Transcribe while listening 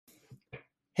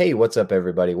Hey, what's up,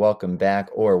 everybody? Welcome back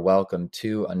or welcome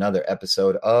to another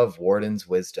episode of Warden's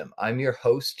Wisdom. I'm your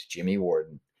host, Jimmy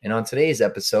Warden. And on today's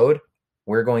episode,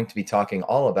 we're going to be talking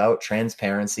all about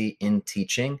transparency in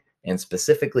teaching and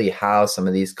specifically how some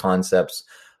of these concepts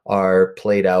are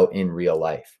played out in real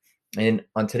life. And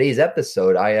on today's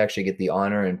episode, I actually get the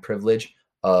honor and privilege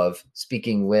of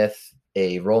speaking with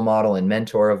a role model and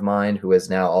mentor of mine who has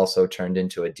now also turned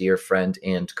into a dear friend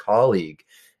and colleague.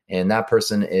 And that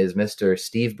person is Mr.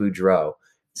 Steve Boudreau.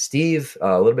 Steve,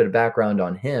 a little bit of background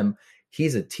on him.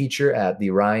 He's a teacher at the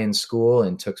Ryan School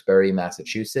in Tewksbury,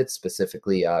 Massachusetts,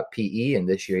 specifically PE. And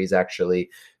this year he's actually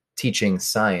teaching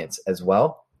science as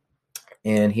well.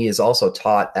 And he is also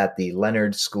taught at the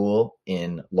Leonard School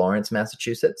in Lawrence,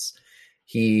 Massachusetts.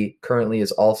 He currently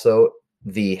is also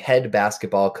the head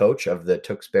basketball coach of the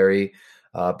Tewksbury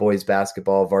boys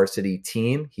basketball varsity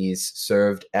team. He's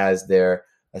served as their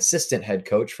assistant head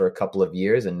coach for a couple of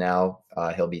years, and now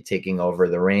he'll be taking over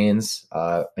the reins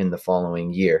in the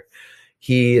following year.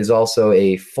 He is also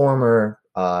a former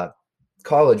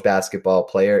college basketball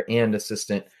player and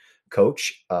assistant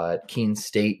coach at Keene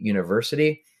State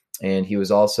University. And he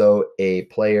was also a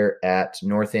player at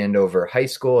North Andover High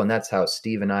School. And that's how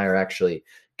Steve and I are actually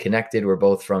connected. We're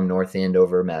both from North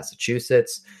Andover,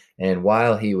 Massachusetts. And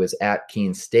while he was at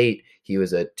Keene State, he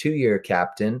was a 2-year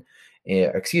captain.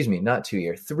 Not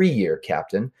 2-year, 3-year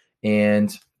captain,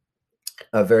 and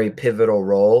a very pivotal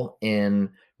role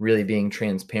in really being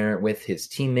transparent with his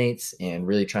teammates and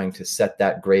really trying to set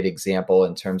that great example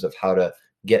in terms of how to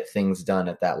get things done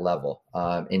at that level.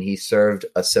 And he served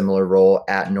a similar role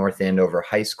at North Andover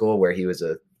High School, where he was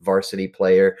a varsity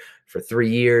player for 3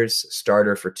 years,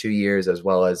 starter for 2 years, as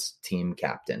well as team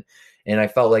captain. And I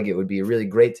felt like it would be really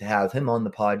great to have him on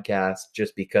the podcast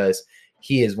just because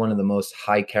he is one of the most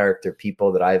high character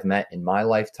people that I've met in my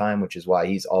lifetime, which is why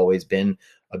he's always been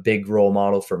a big role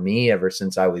model for me ever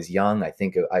since I was young. I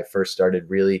think I first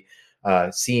started really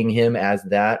seeing him as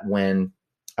that when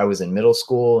I was in middle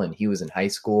school and he was in high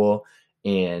school,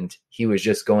 and he was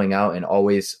just going out and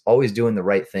always doing the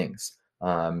right things.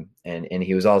 And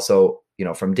he was also,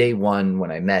 from day one when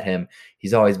I met him,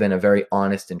 he's always been a very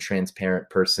honest and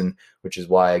transparent person, which is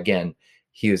why, again,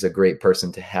 he was a great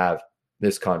person to have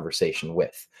this conversation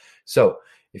with. So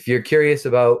if you're curious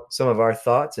about some of our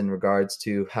thoughts in regards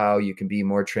to how you can be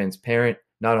more transparent,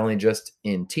 not only just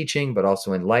in teaching, but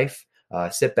also in life,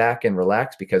 sit back and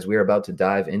relax because we're about to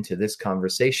dive into this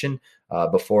conversation.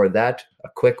 Before that, a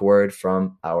quick word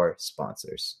from our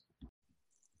sponsors.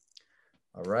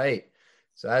 All right.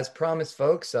 So as promised,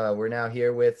 folks, we're now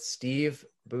here with Steve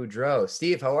Boudreau.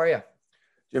 Steve, how are you?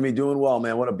 Jimmy, doing well,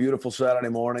 man. What a beautiful Saturday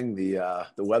morning. The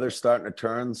weather's starting to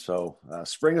turn, so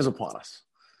spring is upon us.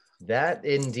 That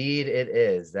indeed it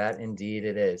is. That indeed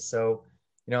it is. So,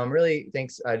 I'm really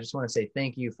I just want to say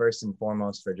thank you first and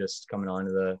foremost for just coming on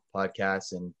to the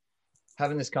podcast and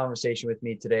having this conversation with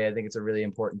me today. I think it's a really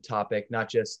important topic, not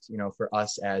just, for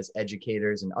us as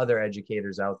educators and other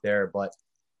educators out there, but,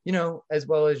 as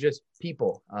well as just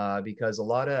people, because a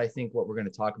lot of, I think what we're going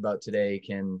to talk about today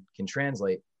can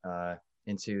translate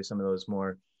into some of those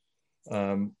more,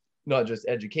 not just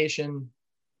education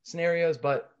scenarios,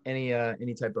 but any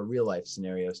type of real life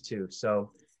scenarios too.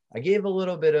 So I gave a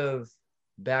little bit of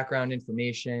background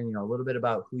information, a little bit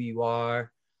about who you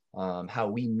are, how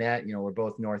we met. We're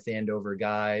both North Andover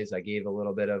guys. I gave a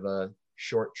little bit of a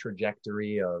short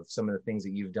trajectory of some of the things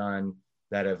that you've done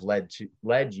that have led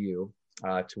you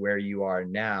to where you are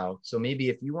now. So maybe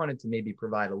if you wanted to maybe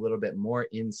provide a little bit more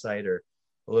insight or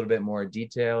a little bit more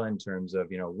detail in terms of,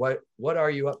 what are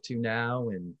you up to now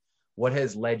and what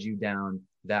has led you down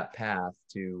that path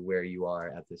to where you are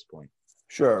at this point.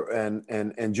 Sure.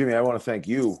 And Jimmy, I want to thank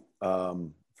you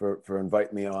for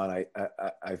inviting me on.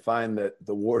 I find that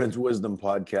the Warden's Wisdom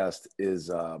podcast is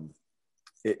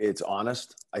it's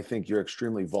honest. I think you're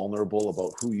extremely vulnerable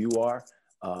about who you are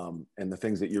and the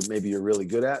things that you're really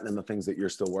good at and the things that you're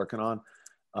still working on.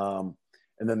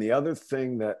 And then the other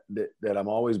thing that I'm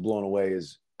always blown away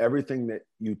is everything that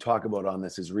you talk about on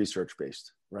this is research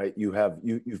based, right?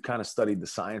 You've kind of studied the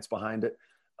science behind it.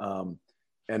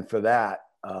 And for that,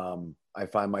 I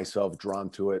find myself drawn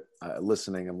to it,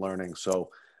 listening and learning. So,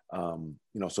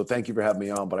 so thank you for having me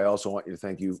on, but I also want you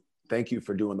to thank you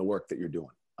for doing the work that you're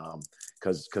doing.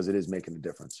 Cause it is making a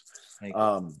difference.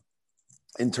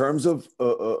 In terms of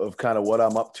kind of what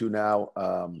I'm up to now,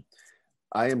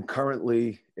 I am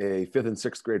currently a 5th and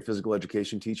 6th grade physical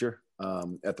education teacher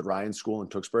at the Ryan School in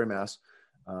Tewksbury, Mass.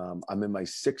 I'm in my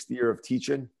 6th year of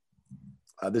teaching.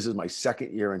 This is my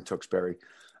 2nd year in Tewksbury.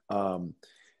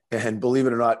 And believe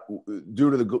it or not,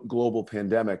 due to the global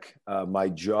pandemic, my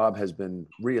job has been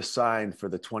reassigned for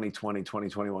the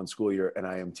 2020-2021 school year, and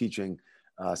I am teaching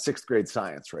sixth grade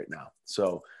science right now.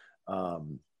 So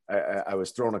I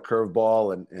was thrown a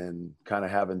curveball and kind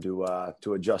of having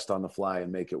to adjust on the fly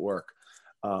and make it work.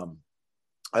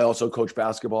 I also coach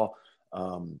basketball.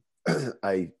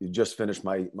 I just finished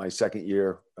my second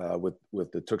year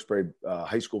with the Tewksbury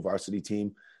high school varsity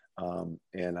team.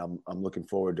 And I'm looking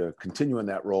forward to continuing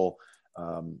that role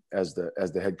as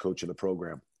the head coach of the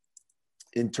program.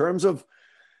 In terms of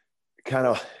kind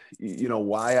of,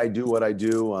 why I do what I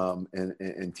do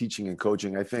and teaching and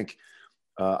coaching, I think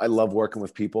I love working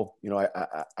with people.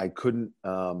 I couldn't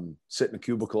sit in a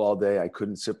cubicle all day. I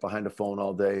couldn't sit behind a phone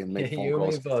all day and make phone calls. You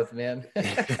and me both, man.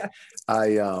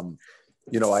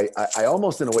 I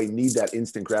almost in a way need that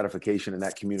instant gratification and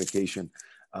that communication.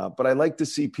 But I like to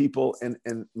see people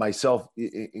and myself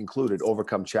included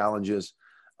overcome challenges,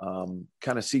 kind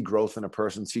of see growth in a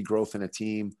person, see growth in a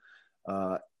team.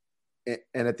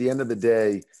 And at the end of the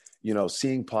day,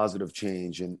 seeing positive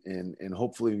change and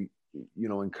hopefully,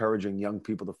 encouraging young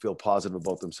people to feel positive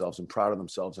about themselves and proud of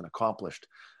themselves and accomplished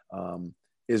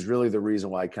is really the reason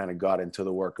why I kind of got into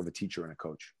the work of a teacher and a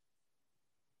coach.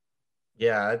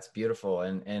 Yeah, that's beautiful.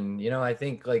 And I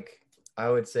think I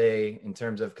would say in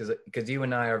terms of, because you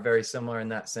and I are very similar in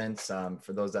that sense.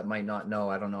 For those that might not know,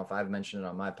 I don't know if I've mentioned it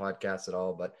on my podcast at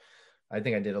all, but I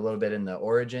think I did a little bit in the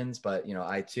origins, but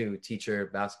I too teacher,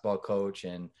 basketball coach.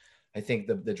 And I think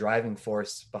the driving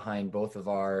force behind both of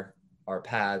our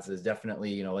paths is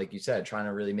definitely, like you said, trying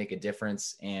to really make a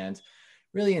difference and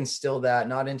really instill that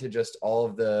not into just all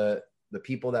of the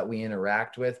people that we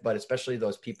interact with, but especially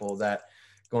those people that,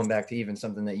 going back to even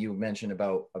something that you mentioned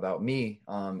about me,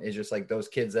 is just like those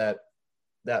kids that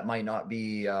might not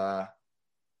be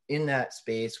in that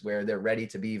space where they're ready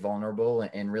to be vulnerable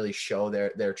and really show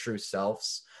their true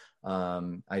selves.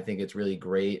 I think it's really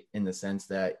great in the sense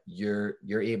that you're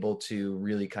able to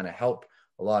really kind of help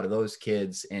a lot of those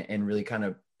kids and really kind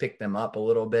of pick them up a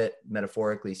little bit,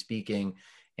 metaphorically speaking,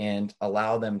 and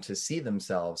allow them to see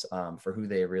themselves for who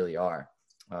they really are,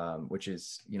 which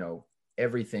is,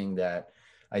 everything that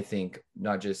I think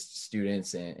not just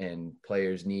students and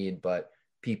players need, but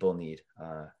people need.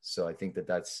 So I think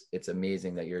it's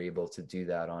amazing that you're able to do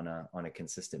that on a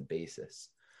consistent basis.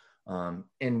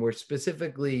 And we're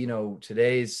specifically,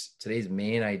 today's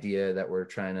main idea that we're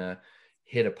trying to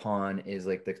hit upon is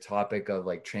the topic of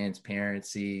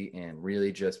transparency and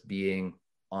really just being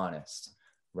honest,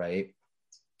 right?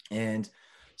 And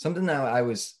something that I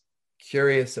was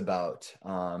curious about,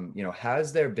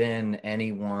 has there been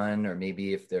anyone, or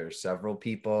maybe if there are several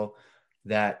people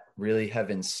that really have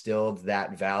instilled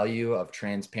that value of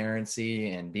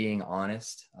transparency and being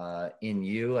honest in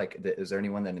you? Is there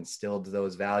anyone that instilled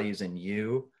those values in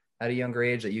you at a younger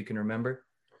age that you can remember?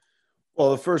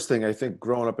 Well, the first thing, I think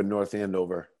growing up in North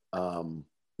Andover,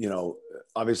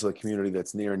 obviously a community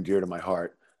that's near and dear to my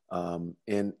heart.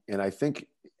 And I think,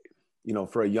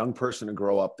 for a young person to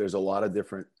grow up, there's a lot of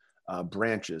different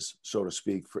branches, so to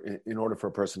speak, in order for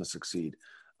a person to succeed.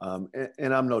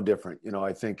 And I'm no different.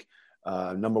 I think,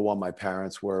 number one, my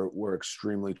parents were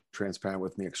extremely transparent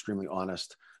with me, extremely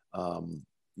honest, and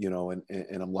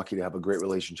I'm lucky to have a great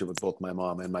relationship with both my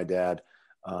mom and my dad.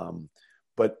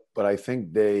 But I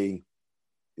think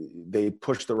they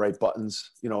pushed the right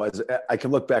buttons. As I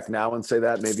can look back now and say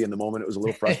that maybe in the moment it was a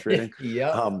little frustrating.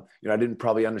 Yeah. I didn't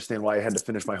probably understand why I had to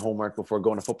finish my homework before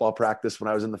going to football practice when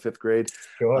I was in the fifth grade.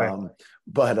 Sure.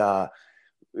 But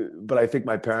I think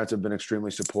my parents have been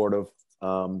extremely supportive.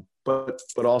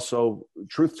 But also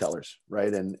truth tellers,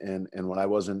 right? And when I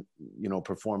wasn't,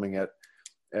 performing at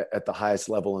the highest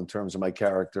level in terms of my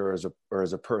character as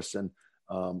a person,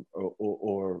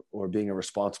 or being a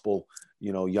responsible,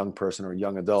 young person or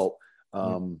young adult,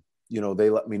 they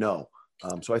let me know.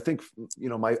 So I think,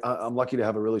 I'm lucky to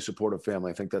have a really supportive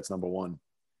family. I think that's number one.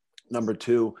 Number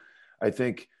two, I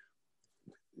think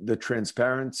the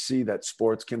transparency that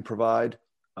sports can provide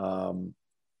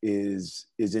is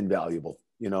invaluable.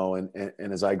 And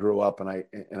as I grew up and I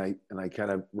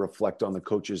kind of reflect on the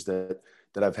coaches that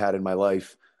I've had in my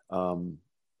life,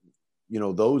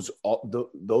 those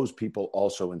people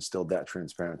also instilled that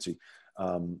transparency.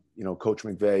 Coach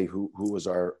McVeigh, who was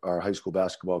our high school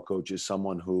basketball coach, is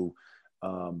someone who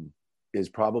is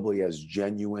probably as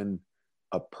genuine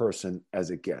a person as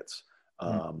it gets.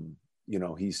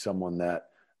 He's someone that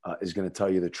is going to tell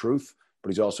you the truth, but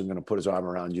he's also going to put his arm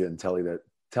around you and tell you that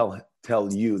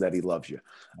he loves you.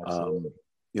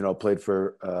 Played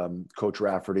for Coach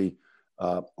Rafferty,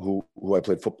 who I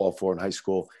played football for in high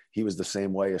school. He was the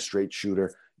same way, a straight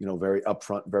shooter, very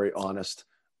upfront, very honest.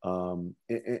 And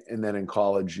then in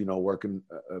college, working,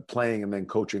 playing, and then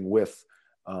coaching with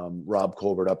Rob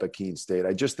Colbert up at Keene State.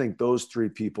 I just think those three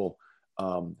people,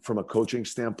 from a coaching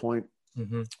standpoint,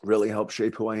 really helped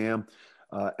shape who I am.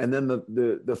 And then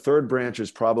the third branch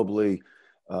is probably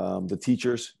the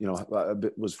teachers. I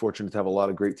was fortunate to have a lot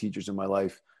of great teachers in my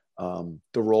life. The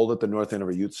role that the North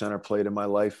Andover Youth Center played in my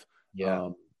life. Yeah.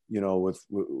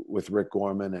 With Rick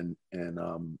Gorman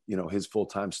and his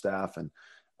full-time staff, and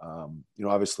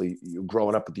obviously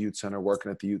growing up at the Youth Center,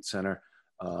 working at the Youth Center.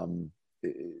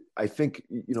 I think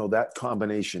that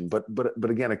combination, but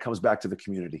again, it comes back to the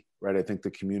community, right? I think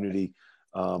the community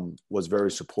was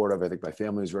very supportive. I think my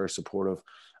family was very supportive,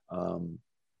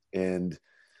 and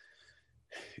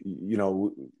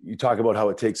you talk about how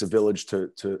it takes a village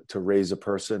to raise a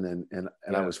person, and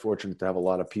I was fortunate to have a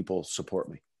lot of people support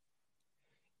me.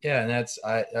 Yeah, and that's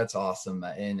awesome,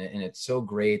 and it's so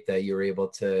great that you were able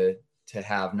to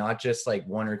have not just like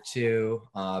one or two,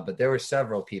 but there were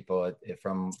several people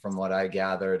from what I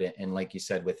gathered, and like you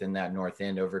said, within that North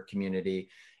Andover community,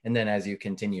 and then as you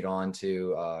continued on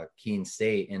to Keene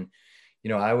State, and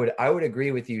I would agree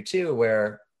with you too,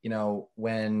 where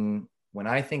when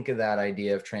I think of that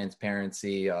idea of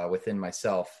transparency within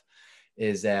myself,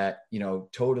 is that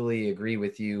totally agree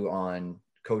with you on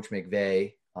Coach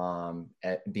McVay.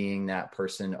 At being that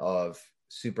person of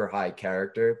super high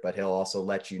character, but he'll also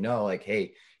let you know, like,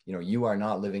 hey, you are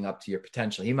not living up to your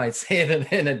potential. He might say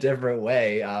it in a different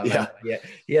way. Yeah,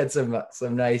 he had some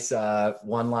nice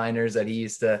one-liners that he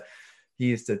used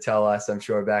to tell us, I'm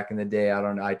sure, back in the day. I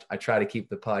don't know. I try to keep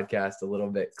the podcast a little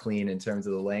bit clean in terms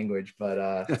of the language,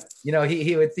 but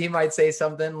he might say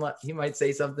something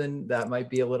that might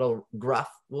be a little gruff,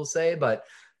 we'll say, but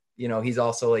he's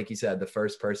also, like you said, the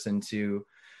first person to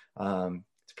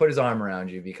put his arm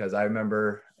around you, because I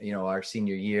remember, our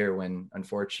senior year when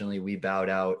unfortunately we bowed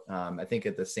out. I think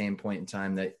at the same point in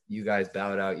time that you guys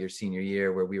bowed out your senior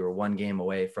year, where we were one game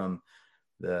away from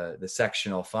the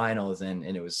sectional finals, and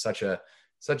it was such a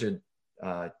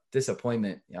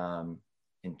disappointment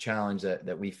and challenge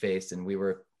that we faced, and we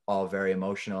were all very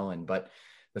emotional. But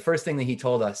the first thing that he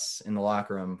told us in the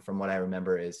locker room, from what I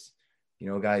remember, is,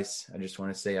 guys, I just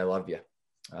want to say I love you.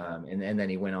 And then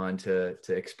he went on to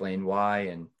explain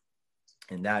why,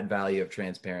 and that value of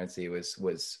transparency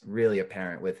was really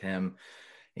apparent with him.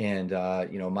 And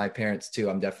my parents too.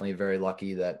 I'm definitely very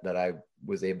lucky that I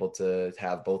was able to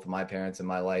have both of my parents in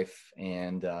my life.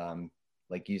 And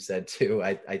like you said too,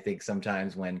 I think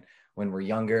sometimes when we're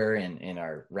younger and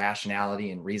our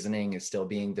rationality and reasoning is still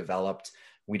being developed,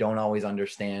 we don't always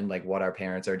understand like what our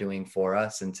parents are doing for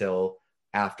us until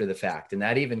after the fact. And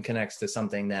that even connects to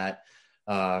something that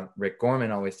Rick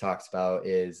Gorman always talks about,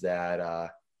 is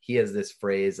that he has this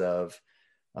phrase of,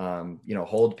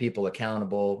 hold people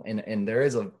accountable. And there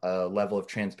is a level of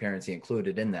transparency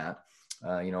included in that.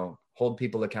 Hold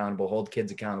people accountable, hold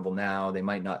kids accountable now. They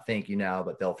might not thank you now,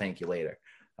 but they'll thank you later.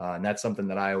 And that's something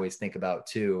that I always think about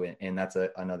too. And that's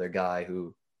another guy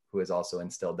who has also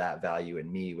instilled that value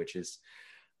in me, which is,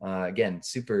 again,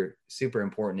 super, super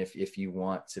important if you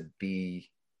want to be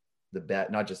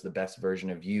not just the best version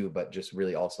of you, but just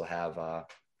really also have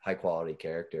high quality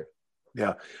character.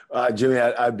 Yeah. Jimmy,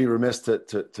 I'd be remiss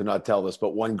to not tell this,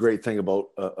 but one great thing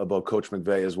about Coach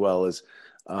McVay as well is,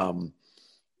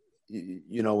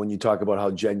 when you talk about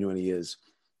how genuine he is,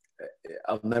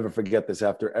 I'll never forget this.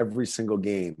 After every single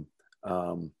game,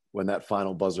 when that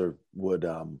final buzzer would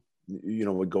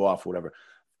go off, whatever,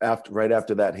 right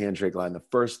after that handshake line, the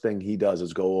first thing he does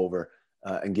is go over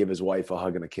and give his wife a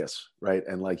hug and a kiss. Right.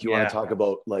 And like, you want to talk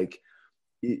about like,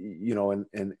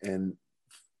 and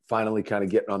finally kind of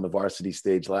getting on the varsity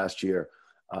stage last year,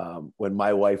 when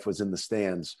my wife was in the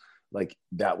stands, like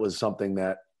that was something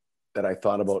that I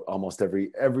thought about almost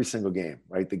every single game,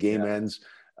 right? The game ends,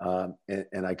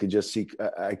 and I could just see,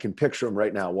 I can picture him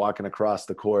right now walking across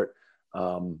the court,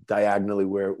 diagonally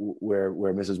where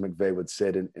Mrs. McVay would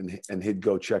sit, and he'd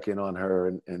go check in on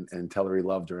her and tell her he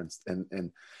loved her.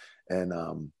 And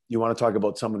you want to talk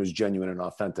about someone who's genuine and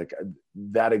authentic.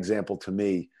 That example to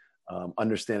me,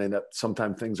 understanding that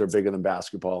sometimes things are bigger than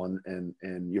basketball,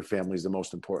 and your family is the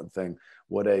most important thing.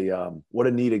 What a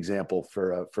neat example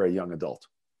for a young adult.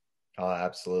 Oh,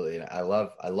 absolutely. I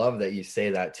love that you say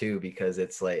that too, because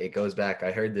it's like, it goes back.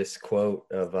 I heard this quote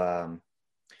of,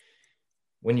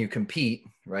 when you compete,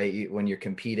 right? When you're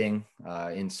competing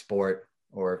in sport,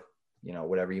 or,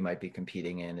 whatever you might be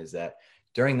competing in, is that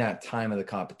during that time of the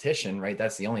competition, right?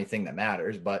 That's the only thing that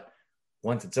matters. But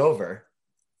once it's over,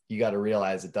 you got to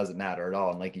realize it doesn't matter at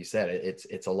all. And like you said,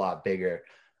 it's a lot bigger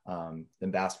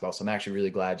than basketball. So I'm actually really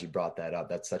glad you brought that up.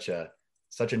 That's such a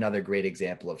such another great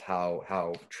example of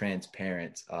how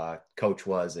transparent Coach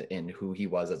was in who he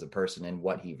was as a person and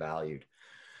what he valued.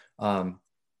 So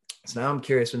now I'm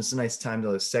curious, and it's a nice time to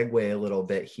segue a little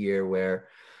bit here where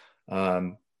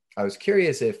I was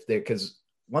curious if there, because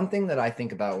one thing that I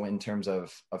think about in terms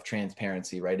of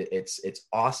transparency, right? It's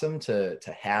awesome to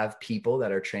have people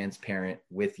that are transparent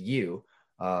with you,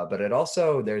 but it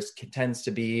also tends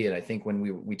to be, and I think when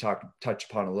we touched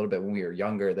upon a little bit when we were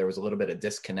younger, there was a little bit of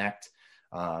disconnect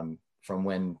from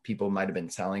when people might have been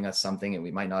telling us something and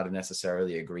we might not have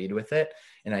necessarily agreed with it,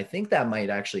 and I think that might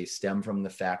actually stem from the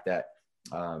fact that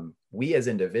we as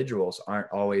individuals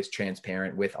aren't always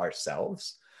transparent with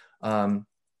ourselves.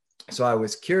 So I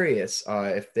was curious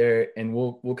if there, and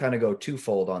we'll kind of go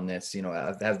twofold on this.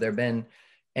 Have there been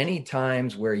any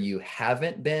times where you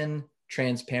haven't been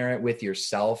transparent with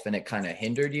yourself and it kind of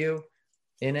hindered you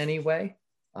in any way?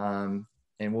 And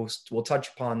we'll touch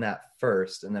upon that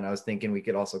first, and then I was thinking we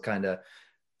could also kind of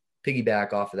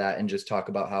piggyback off of that and just talk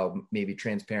about how maybe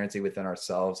transparency within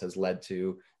ourselves has led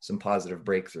to some positive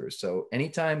breakthroughs. So any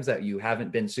times that you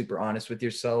haven't been super honest with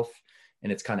yourself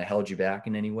and it's kind of held you back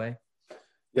in any way?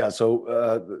 Yeah.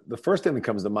 So the first thing that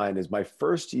comes to mind is my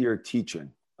first year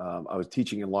teaching. I was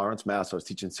teaching in Lawrence, Mass. I was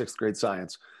teaching sixth grade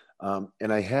science.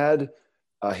 And I had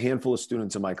a handful of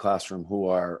students in my classroom who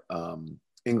are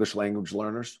English language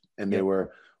learners, and they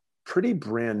were pretty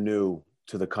brand new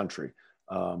to the country.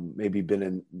 Maybe been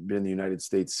in the United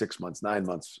States 6 months, 9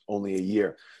 months, only a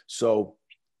year. So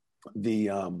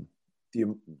their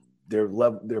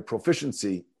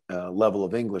proficiency level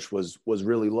of English was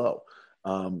really low.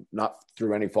 Not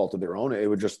through any fault of their own. They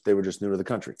were just new to the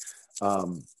country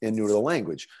and new to the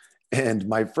language. And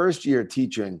my first year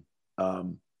teaching,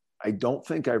 I don't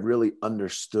think I really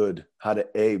understood how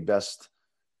to best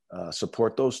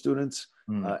support those students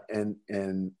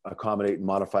and accommodate and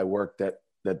modify work that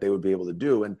they would be able to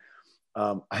do. And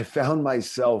I found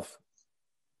myself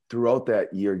throughout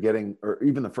that year or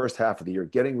even the first half of the year,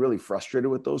 getting really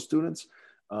frustrated with those students.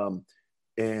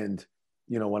 And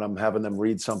when I'm having them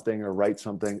read something or write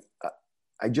something,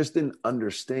 I just didn't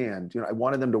understand. I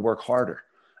wanted them to work harder,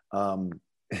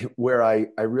 where I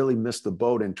really missed the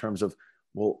boat in terms of,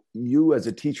 well, you as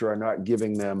a teacher are not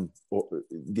giving them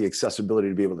the accessibility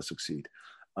to be able to succeed.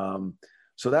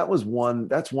 So that's one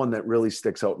that really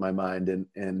sticks out in my mind.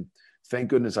 And thank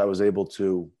goodness I was able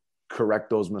to correct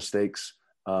those mistakes,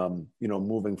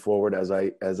 moving forward as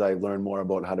I learn more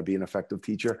about how to be an effective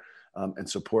teacher. And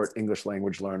support English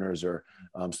language learners or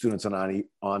students on an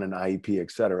IEP,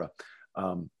 et cetera.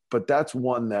 But that's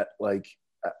one that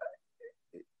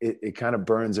it kind of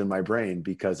burns in my brain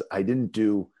because I didn't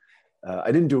do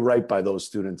right by those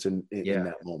students in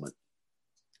that moment.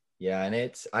 Yeah.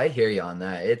 And I hear you on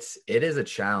that. it is a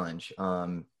challenge,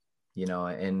 and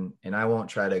I won't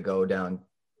try to go down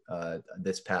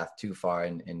this path too far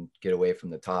and get away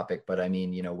from the topic. But I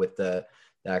mean, with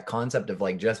that concept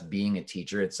of just being a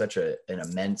teacher, it's such an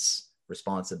immense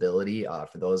responsibility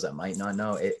for those that might not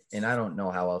know it. And I don't know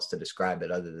how else to describe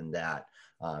it other than that.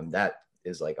 That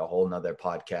is a whole nother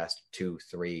podcast, 2,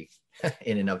 3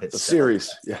 in and of itself. A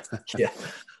series. Yeah. Yeah.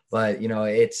 But,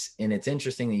 it's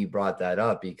interesting that you brought that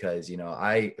up because,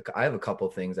 I have a couple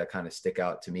of things that kind of stick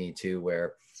out to me too,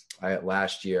 where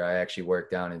last year I actually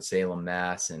worked down in Salem,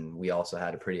 Mass. And we also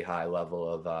had a pretty high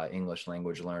level of English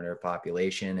language learner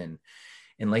population.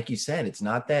 And like you said, it's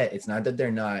not that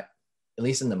they're not, at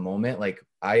least in the moment,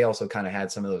 I also kind of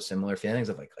had some of those similar feelings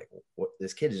of what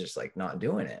this kid is just not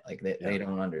doing it. They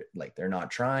don't they're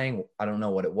not trying. I don't know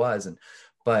what it was.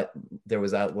 But there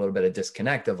was that little bit of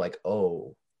disconnect of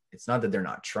oh, it's not that they're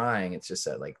not trying. It's just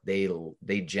that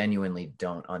they genuinely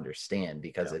don't understand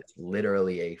because it's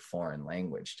literally a foreign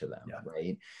language to them. Yeah.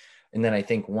 Right. And then I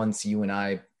think once you and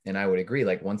I would agree,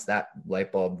 once that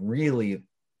light bulb really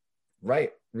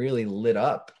lit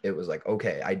up, it was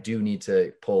okay, I do need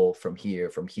to pull from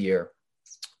here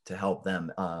to help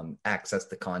them access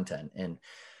the content. And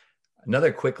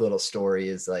another quick little story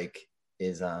is I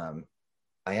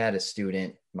had a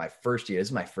student my first year. This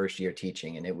is my first year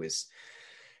teaching, and it was,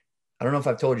 I don't know if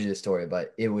I've told you this story,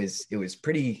 but it was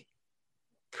pretty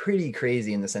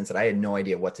crazy in the sense that I had no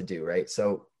idea what to do. Right.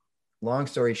 So long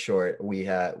story short,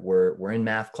 we're in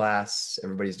math class,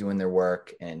 everybody's doing their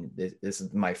work. And this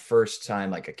is my first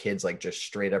time, a kid's just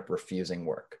straight up refusing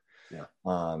work. Yeah.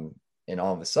 And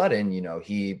all of a sudden,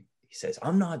 he says,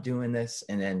 I'm not doing this.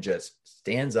 And then just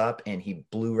stands up and he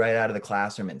blew right out of the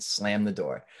classroom and slammed the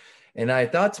door. And I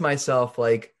thought to myself,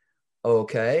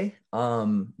 okay,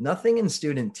 nothing in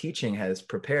student teaching has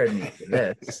prepared me for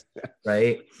this.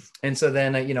 Right. And so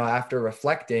then, after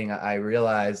reflecting, I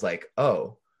realized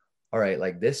oh, all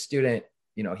right, this student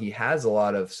he has a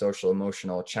lot of social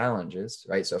emotional challenges,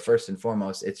 right? So first and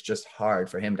foremost, it's just hard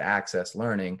for him to access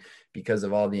learning because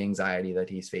of all the anxiety that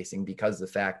he's facing, because the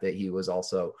fact that he was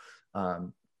also,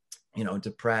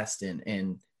 depressed,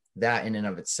 and that in and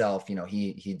of itself,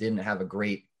 he didn't have a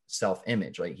great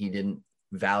self-image, like he didn't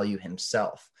value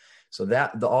himself. So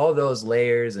all those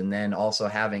layers, and then also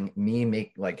having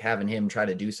having him try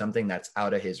to do something that's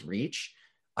out of his reach,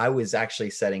 I was actually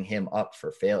setting him up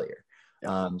for failure.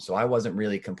 So I wasn't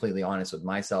really completely honest with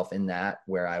myself in that,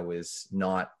 where I was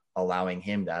not allowing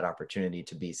him that opportunity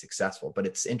to be successful. But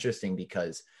it's interesting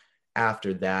because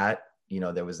after that,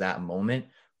 there was that moment.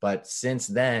 But since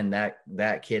then,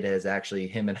 that kid has actually,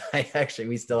 him and I actually,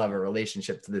 we still have a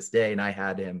relationship to this day. And I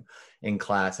had him in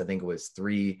class, I think it was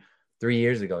three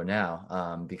years ago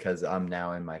now, because I'm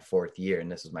now in my fourth year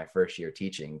and this was my first year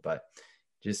teaching. But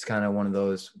just kind of one of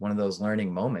those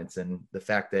learning moments. And the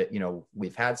fact that,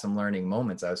 we've had some learning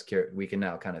moments, I was curious, we can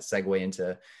now kind of segue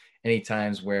into any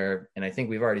times where, and I think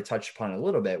we've already touched upon it a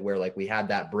little bit, where like we had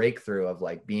that breakthrough of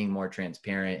like being more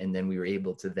transparent. And then we were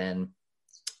able to then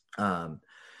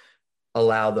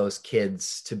allow those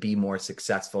kids to be more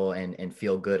successful and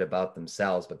feel good about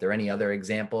themselves. But there any other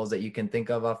examples that you can think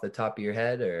of off the top of your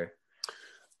head, or?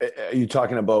 Are you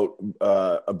talking about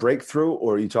a breakthrough,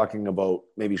 or are you talking about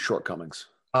maybe shortcomings?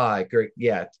 Great.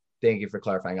 Yeah. Thank you for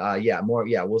clarifying. More.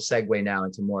 Yeah. We'll segue now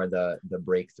into more of the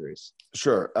breakthroughs.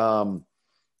 Sure.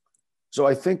 So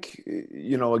I think,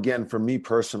 again, for me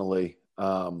personally,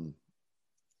 I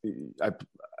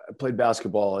played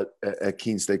basketball at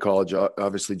Keene State College.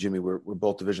 Obviously, Jimmy, we're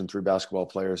both Division III basketball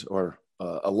players, or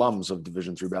alums of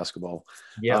Division III basketball.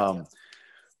 Yeah.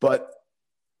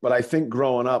 But I think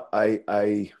growing up,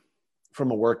 I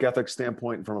from a work ethic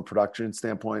standpoint, from a production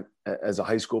standpoint, as a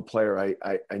high school player,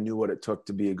 I knew what it took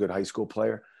to be a good high school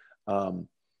player.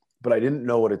 But I didn't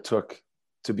know what it took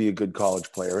to be a good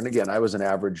college player. And again, I was an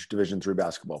average Division III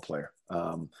basketball player.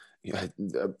 Had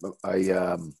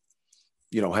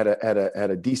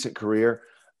a decent career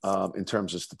in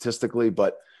terms of statistically,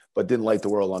 but didn't light the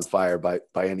world on fire by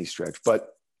any stretch.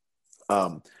 But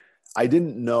I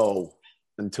didn't know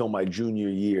until my junior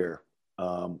year,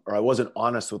 or I wasn't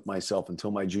honest with myself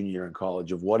until my junior year in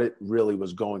college, of what it really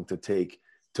was going to take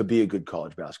to be a good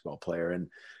college basketball player. And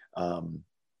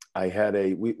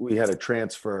we had a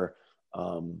transfer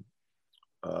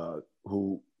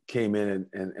who came in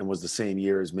and was the same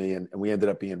year as me, and we ended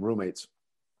up being roommates.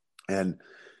 And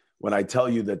when I tell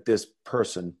you that this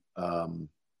person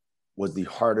was the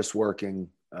hardest working,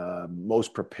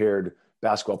 most prepared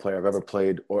basketball player I've ever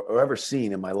played or ever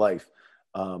seen in my life.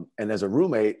 And as a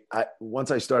roommate,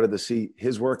 once I started to see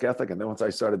his work ethic, and then once I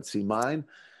started to see mine,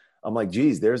 I'm like,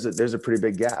 geez, there's a pretty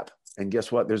big gap. And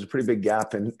guess what? There's a pretty big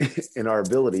gap in in our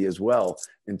ability as well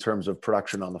in terms of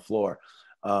production on the floor.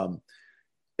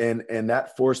 And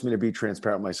that forced me to be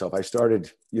transparent with myself. I started,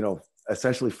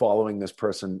 essentially following this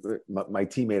person, my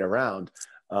teammate, around,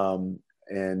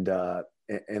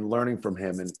 and learning from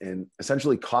him, and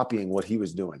essentially copying what he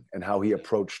was doing and how he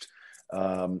approached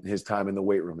his time in the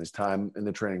weight room, his time in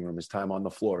the training room, his time on the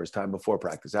floor, his time before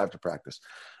practice, after practice.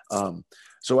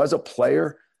 So as a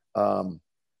player,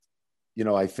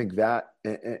 I think that,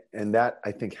 and that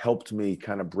I think helped me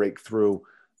kind of break through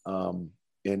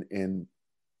in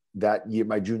that year.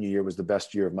 My junior year was the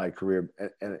best year of my career.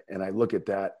 And I look at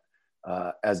that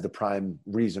as the prime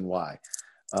reason why.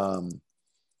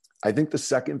 I think the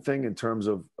second thing, in terms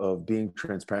of being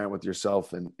transparent with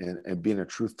yourself and being a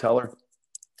truth teller,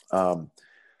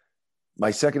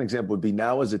 my second example would be,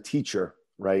 now as a teacher,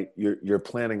 right? You're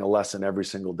planning a lesson every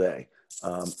single day.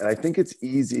 And I think it's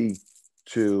easy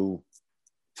to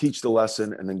teach the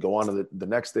lesson and then go on to the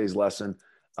next day's lesson,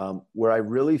 where I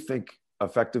really think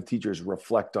effective teachers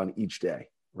reflect on each day,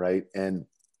 right? And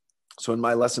so in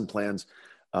my lesson plans,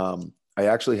 I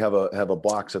actually have a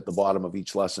box at the bottom of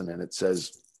each lesson, and it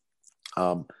says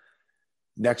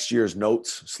next year's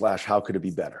notes / how could it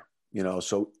be better?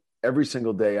 So every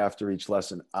single day after each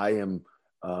lesson, I am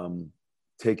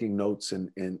taking notes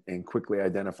and quickly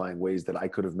identifying ways that I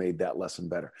could have made that lesson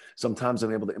better. Sometimes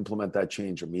I'm able to implement that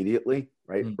change immediately,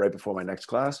 right before my next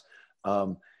class.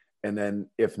 And then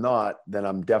if not, then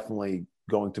I'm definitely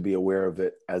going to be aware of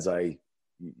it as I,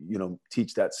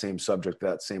 teach that same subject,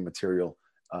 that same material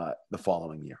the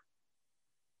following year.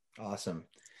 Awesome.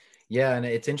 Yeah. And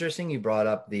it's interesting you brought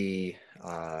up the,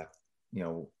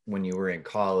 when you were in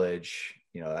college,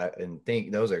 and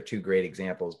think those are two great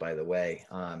examples, by the way.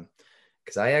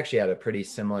 Because I actually had a pretty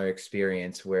similar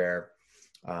experience where,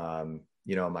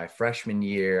 my freshman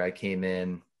year, I came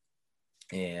in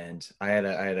and I had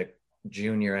a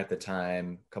junior at the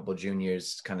time, a couple of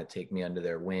juniors kind of take me under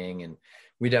their wing, and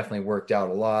we definitely worked out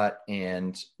a lot.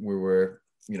 And we were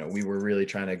really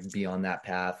trying to be on that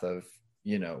path of,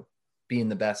 being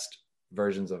the best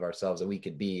versions of ourselves that we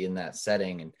could be in that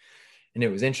setting. And it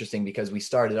was interesting because we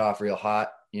started off real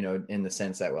hot, in the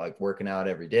sense that we're like working out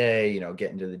every day,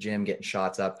 getting to the gym, getting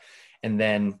shots up. And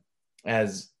then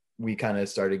as we kind of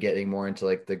started getting more into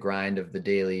like the grind of the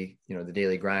daily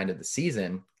grind of the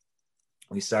season,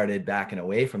 we started backing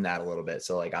away from that a little bit.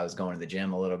 So like I was going to the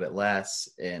gym a little bit less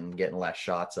and getting less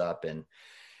shots up. And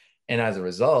as a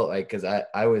result, like, cause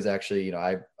I was actually,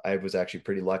 I was actually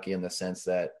pretty lucky in the sense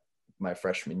that my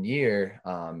freshman year,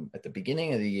 at the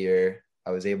beginning of the year, I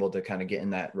was able to kind of get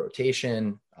in that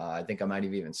rotation. I think I might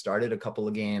have even started a couple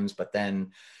of games, but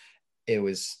then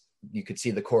you could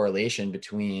see the correlation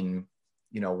between,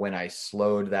 when I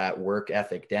slowed that work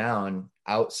ethic down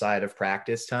outside of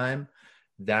practice time,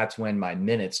 that's when my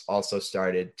minutes also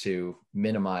started to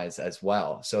minimize as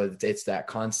well. So it's that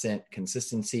constant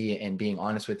consistency and being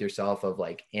honest with yourself of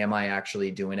like, am I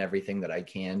actually doing everything that I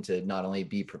can to not only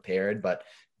be prepared, but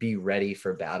be ready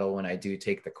for battle when I do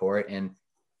take the court? And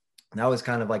that was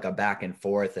kind of like a back and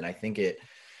forth. And I think it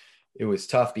was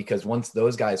tough because once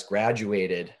those guys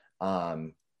graduated,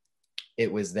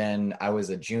 it was then I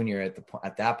was a junior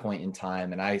at that point in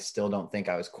time. And I still don't think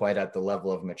I was quite at the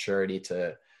level of maturity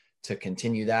to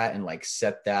continue that and like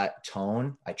set that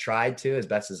tone. I tried to as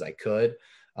best as I could.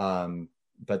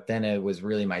 But then it was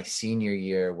really my senior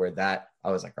year where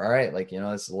I was like, all right, like,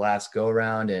 this is the last go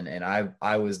around. And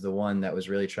I was the one that was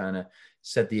really trying to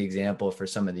set the example for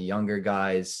some of the younger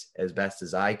guys as best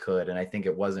as I could. And I think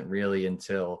it wasn't really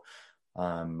until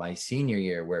my senior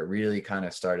year where it really kind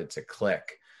of started to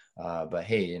click. But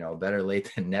hey, better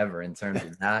late than never in terms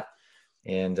of that.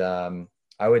 And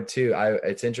I would too.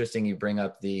 It's interesting you bring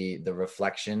up the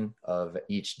reflection of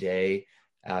each day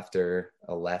after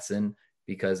a lesson,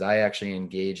 because I actually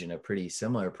engage in a pretty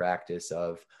similar practice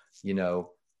of,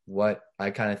 what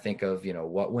I kind of think of,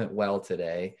 what went well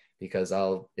today, because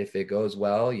if it goes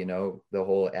well, the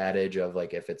whole adage of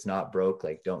like, if it's not broke,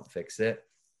 like don't fix it.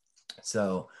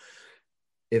 So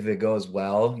if it goes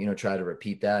well, try to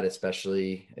repeat that,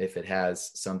 especially if it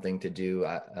has something to do,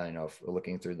 I know,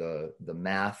 looking through the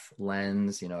math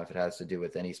lens, if it has to do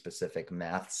with any specific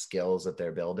math skills that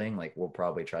they're building, like we'll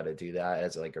probably try to do that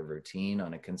as like a routine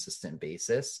on a consistent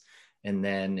basis. And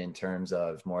then in terms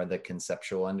of more the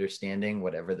conceptual understanding,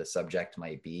 whatever the subject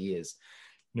might be, is,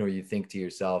 you think to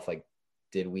yourself, like,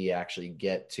 did we actually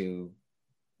get to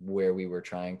where we were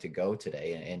trying to go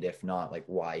today? And if not, like,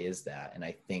 why is that? And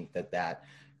I think that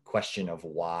question of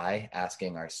why,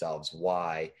 asking ourselves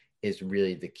why, is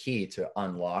really the key to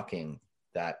unlocking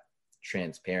that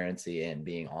transparency and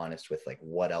being honest with like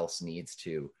what else needs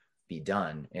to be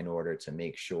done in order to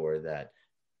make sure that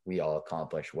we all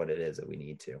accomplish what it is that we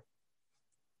need to.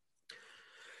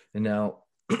 And now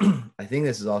I think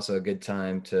this is also a good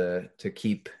time to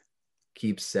keep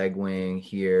segueing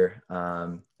here. I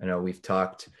know we've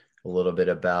talked a little bit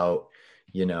about,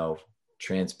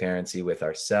 transparency with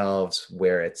ourselves,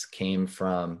 where it's came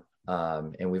from.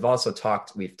 And we've touched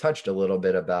upon a little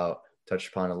bit about,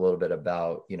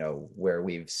 where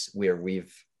we've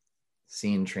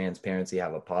seen transparency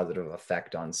have a positive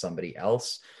effect on somebody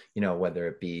else, whether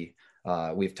it be,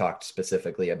 we've talked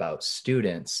specifically about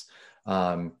students,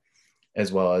 as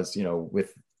well as,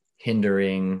 with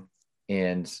hindering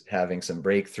and having some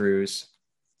breakthroughs.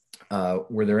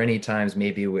 Were there any times,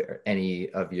 maybe any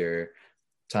of your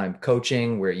time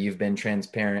coaching, where you've been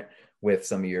transparent with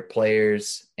some of your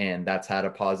players and that's had a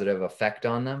positive effect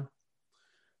on them?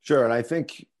 Sure. And I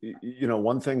think,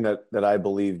 one thing that I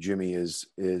believe, Jimmy, is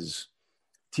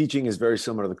teaching is very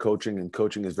similar to the coaching, and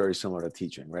coaching is very similar to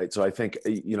teaching, right? So I think,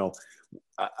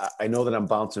 I know that I'm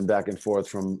bouncing back and forth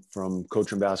from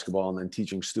coaching basketball and then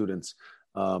teaching students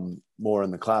more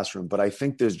in the classroom, but I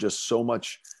think there's just so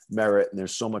much merit and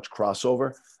there's so much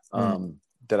crossover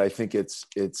that I think it's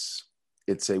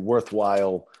a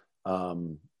worthwhile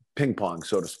ping pong,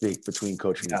 so to speak, between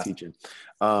coaching and teaching.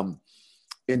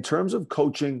 In terms of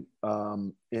coaching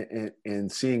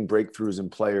and seeing breakthroughs in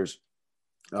players,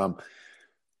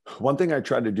 one thing I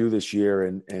tried to do this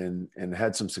year and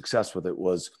had some success with it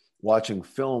was watching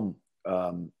film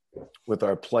with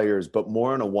our players, but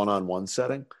more in a one-on-one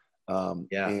setting.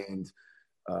 And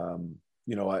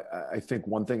I think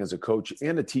one thing as a coach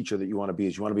and a teacher that you want to be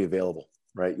is you want to be available,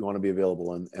 right? You want to be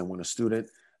available. And when a student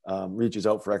reaches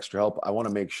out for extra help, I want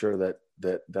to make sure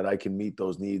that I can meet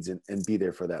those needs and be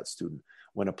there for that student.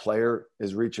 When a player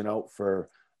is reaching out for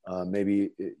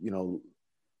maybe,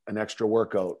 an extra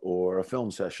workout or a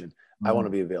film session, I want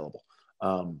to be available.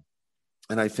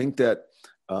 And I think that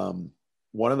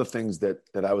one of the things that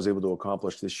I was able to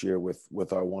accomplish this year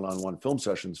with our one-on-one film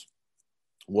sessions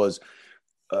was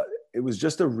it was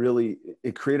just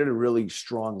it created a really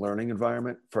strong learning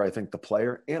environment for, I think, the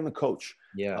player and the coach.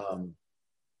 Yeah.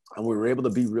 And we were able to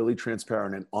be really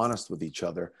transparent and honest with each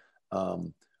other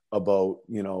about,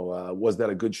 was that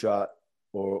a good shot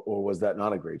or was that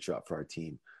not a great shot for our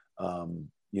team?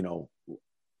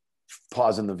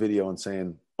 Pausing the video and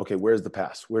saying, okay, where's the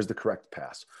pass? Where's the correct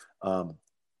pass?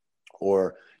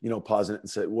 Or pausing it and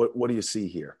say, what do you see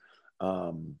here?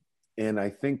 And I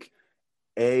think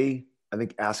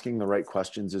asking the right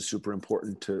questions is super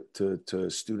important to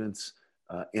students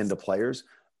and to players.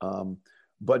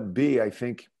 But B, I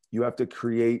think you have to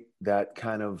create that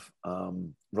kind of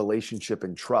relationship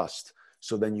and trust,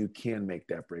 so then you can make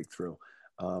that breakthrough.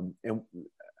 And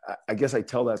I guess I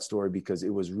tell that story because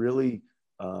it was really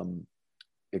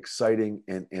exciting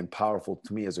and powerful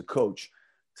to me as a coach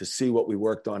to see what we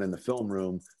worked on in the film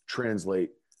room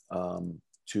translate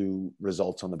to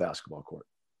results on the basketball court.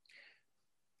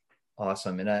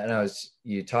 Awesome. And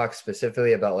you talk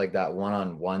specifically about like that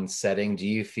one-on-one setting. Do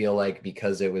you feel like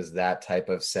because it was that type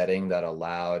of setting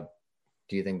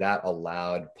do you think that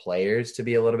allowed players to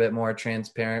be a little bit more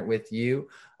transparent with you?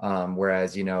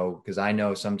 Whereas, because I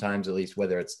know sometimes, at least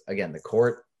whether it's, again, the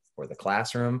court or the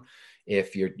classroom,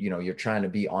 if you're trying to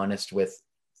be honest with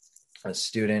a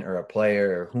student or a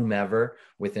player or whomever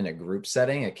within a group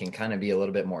setting, it can kind of be a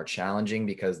little bit more challenging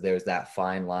because there's that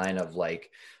fine line of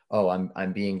like, oh,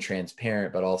 I'm being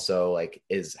transparent, but also like,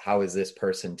 how is this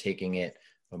person taking it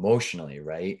emotionally,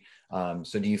 right?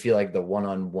 So do you feel like the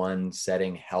one-on-one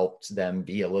setting helped them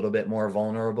be a little bit more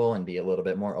vulnerable and be a little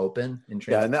bit more open in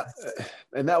transparent? Yeah,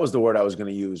 and that was the word I was going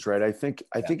to use, right? I think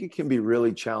it can be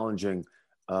really challenging,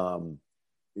 for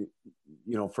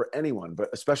anyone, but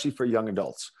especially for young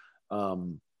adults,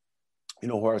 who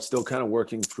are still kind of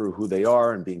working through who they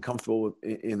are and being comfortable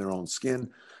in their own skin.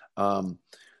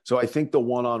 So I think the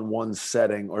one-on-one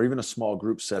setting or even a small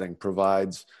group setting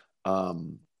provides,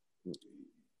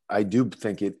 I do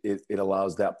think it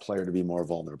allows that player to be more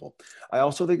vulnerable. I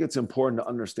also think it's important to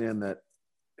understand that,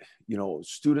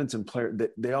 students and players,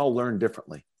 they all learn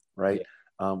differently, right?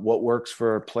 Yeah. What works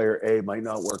for player A might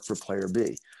not work for player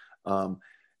B. And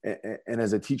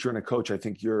as a teacher and a coach, I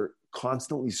think you're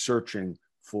constantly searching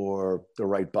for the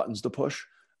right buttons to push,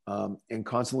 and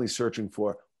constantly searching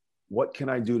for, what can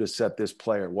I do to set this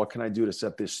player? What can I do to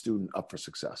set this student up for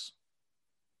success?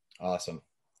 Awesome.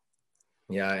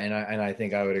 Yeah. And I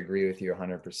think I would agree with you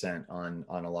 100% on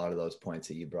a lot of those points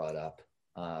that you brought up.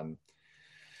 And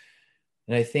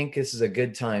I think this is a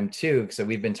good time too, because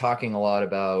we've been talking a lot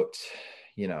about,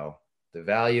 the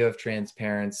value of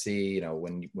transparency,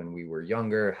 when we were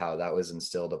younger, how that was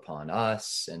instilled upon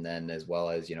us. And then as well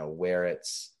as, where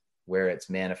it's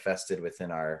manifested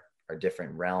within our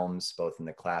different realms, both in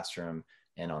the classroom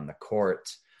and on the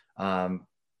court.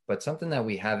 But something that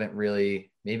we haven't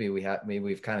really, maybe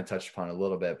we've kind of touched upon a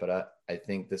little bit, but I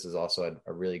think this is also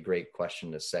a really great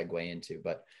question to segue into.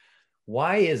 But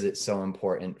why is it so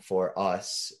important for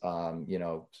us,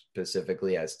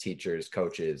 specifically as teachers,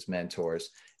 coaches,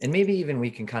 mentors, and maybe even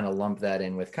we can kind of lump that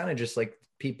in with kind of just like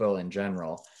people in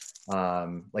general.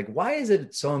 Like, why is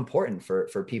it so important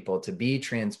for people to be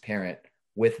transparent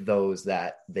with those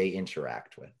that they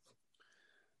interact with?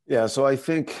 Yeah. So I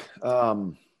think,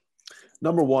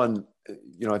 number one,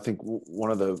 I think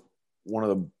one of the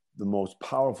most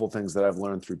powerful things that I've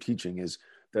learned through teaching is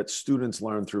that students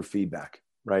learn through feedback,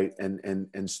 right?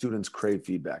 And students crave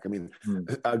feedback. I mean,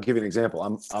 I'll give you an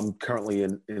example. I'm currently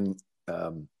in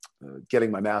getting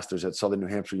my master's at Southern New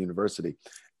Hampshire University,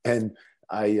 and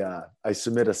I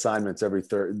submit assignments every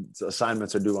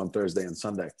assignments are due on Thursday and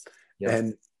Sunday. Yep.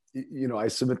 And I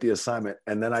submit the assignment,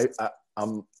 and then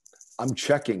I'm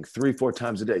checking 3-4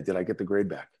 times a day. Did I get the grade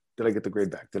back? Did I get the grade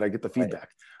back? Did I get the feedback?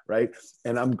 Right.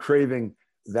 And I'm craving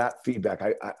that feedback.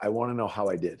 I want to know how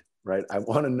I did, right? I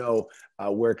want to know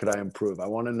where could I improve? I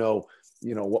want to know,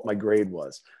 what my grade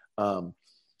was.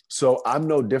 So I'm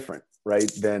no different,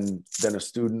 right, than a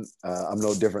student. I'm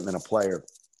no different than a player.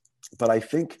 But I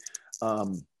think,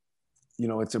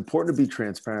 it's important to be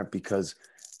transparent because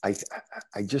I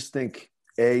just think,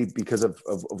 A, because of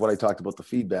what I talked about, the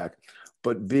feedback,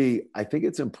 but B, I think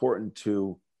it's important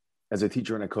to, as a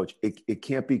teacher and a coach, it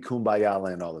can't be kumbaya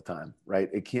land all the time, right?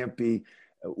 It can't be,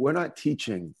 we're not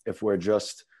teaching if we're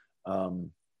just, kind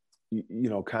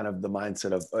of the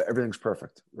mindset of everything's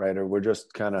perfect, right? Or we're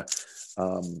just kind of,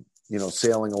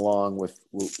 sailing along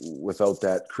without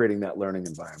that, creating that learning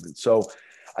environment. So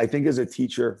I think as a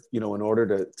teacher, in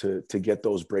order to get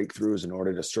those breakthroughs, in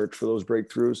order to search for those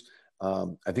breakthroughs,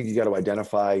 I think you got to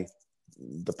identify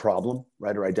the problem,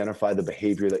 right? Or identify the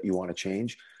behavior that you want to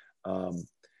change.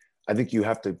 I think you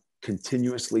have to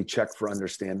continuously check for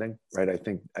understanding, right? I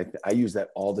think I use that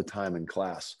all the time in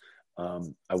class.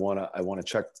 I want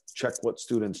to check what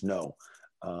students know,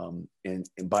 and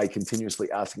by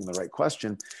continuously asking the right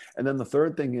question. And then the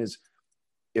third thing is,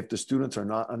 if the students are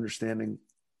not understanding,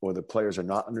 or the players are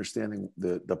not understanding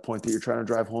the point that you're trying to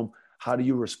drive home, how do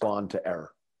you respond to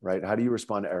error, right? How do you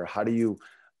respond to error? How do you,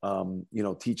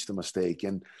 teach the mistake?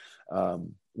 And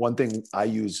one thing I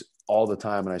use all the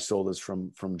time, and I stole this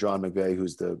from John McVay,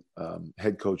 who's the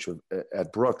head coach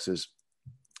at Brooks, is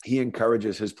he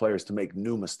encourages his players to make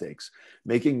new mistakes.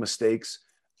 Making mistakes,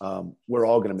 we're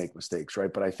all going to make mistakes,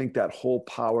 right? But I think that whole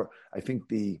power, I think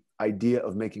the idea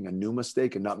of making a new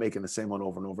mistake and not making the same one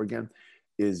over and over again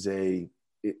is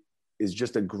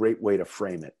just a great way to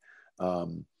frame it.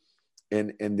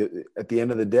 At the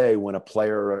end of the day, when a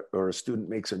player or a student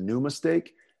makes a new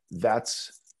mistake,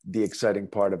 that's the exciting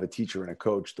part of a teacher and a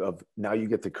coach, of now you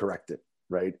get to correct it,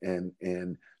 right?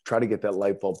 And try to get that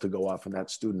light bulb to go off in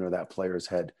that student or that player's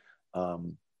head,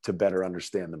 to better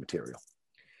understand the material.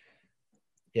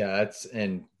 Yeah,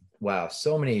 wow,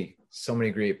 so many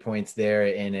great points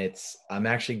there. And I'm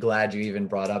actually glad you even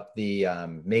brought up the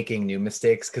making new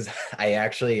mistakes, because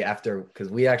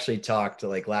we actually talked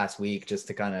like last week, just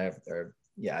to kind of,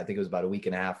 I think it was about a week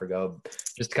and a half ago,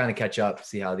 just to kind of catch up,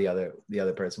 see how the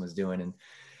other person was doing.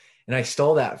 And I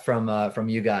stole that from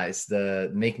you guys,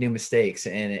 the make new mistakes.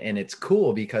 And it's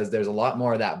cool because there's a lot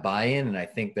more of that buy-in. And I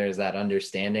think there's that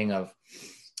understanding of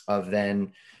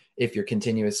then, if you're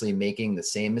continuously making the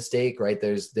same mistake, right,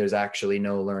 there's actually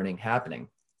no learning happening.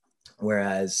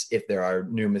 Whereas if there are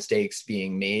new mistakes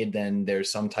being made, then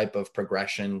there's some type of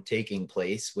progression taking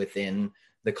place within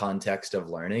the context of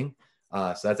learning.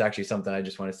 So that's actually something I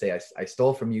just want to say I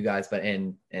stole from you guys, but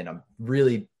and I'm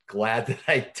really glad that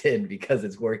I did, because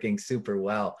it's working super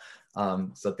well.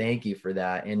 So thank you for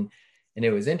that. And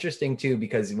it was interesting too,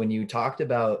 because when you talked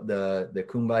about the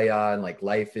kumbaya and like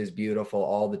life is beautiful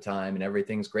all the time and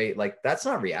everything's great, like that's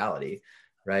not reality,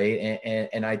 right?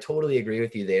 And I totally agree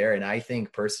with you there. And I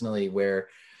think personally,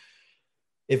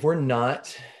 if we're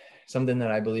not, something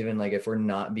that I believe in, like if we're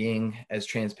not being as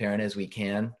transparent as we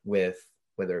can with,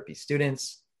 whether it be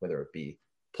students, whether it be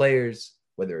players,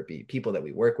 whether it be people that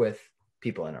we work with,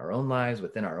 people in our own lives,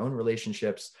 within our own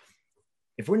relationships,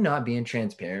 if we're not being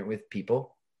transparent with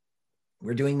people,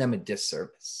 we're doing them a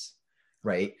disservice,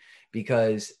 right?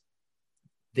 Because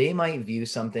they might view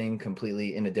something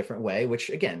completely in a different way,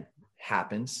 which again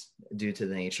happens due to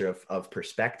the nature of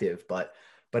perspective. But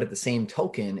at the same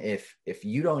token, if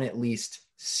you don't at least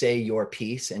say your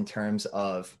piece in terms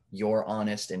of your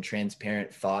honest and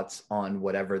transparent thoughts on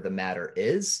whatever the matter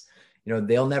is,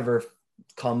 they'll never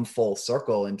come full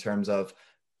circle in terms of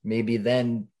maybe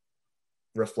then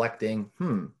reflecting,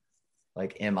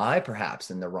 like, am I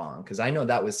perhaps in the wrong? Because I know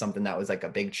that was something that was like a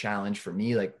big challenge for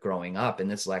me, like growing up.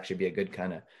 And this will actually be a good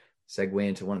kind of segue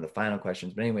into one of the final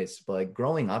questions. But anyways, like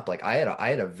growing up, like I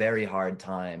had a very hard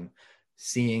time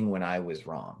seeing when I was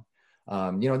wrong.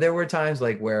 There were times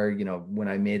like where, when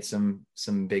I made some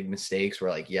big mistakes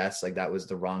where like, yes, like that was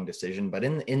the wrong decision. But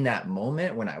in that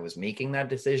moment when I was making that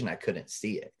decision, I couldn't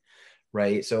see it.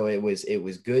 Right. So it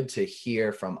was good to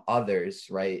hear from others,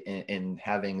 right. And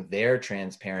having their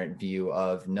transparent view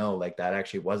of, no, like that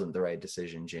actually wasn't the right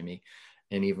decision, Jimmy.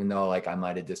 And even though like I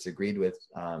might've disagreed with,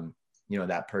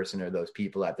 that person or those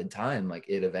people at the time, like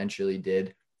it eventually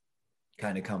did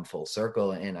kind of come full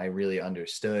circle. And I really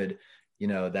understood,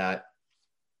 that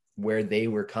where they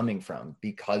were coming from,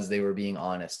 because they were being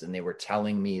honest and they were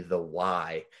telling me the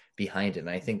why behind it. And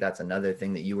I think that's another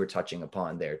thing that you were touching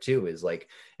upon there too, is like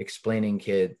explaining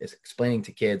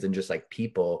to kids and just like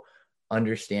people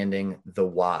understanding the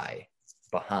why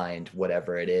behind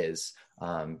whatever it is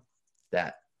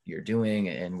that you're doing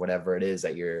and whatever it is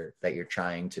that you're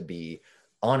trying to be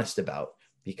honest about.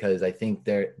 Because I think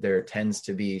there tends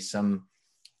to be some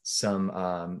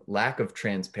lack of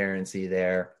transparency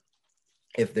there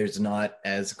if there's not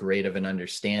as great of an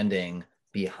understanding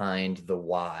behind the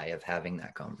why of having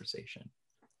that conversation.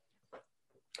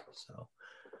 So,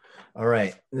 all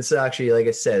right. This is actually, like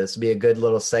I said, this would be a good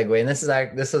little segue.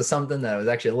 And this is something that was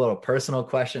actually a little personal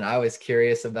question I was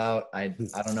curious about. I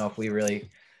don't know if we really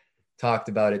talked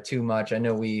about it too much. I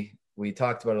know we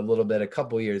talked about it a little bit a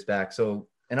couple of years back. So,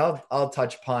 and I'll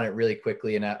touch upon it really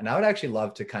quickly. And I would actually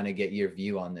love to kind of get your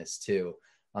view on this too.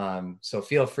 So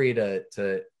feel free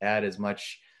to add as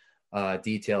much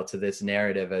detail to this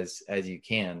narrative as you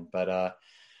can. But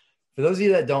For those of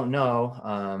you that don't know,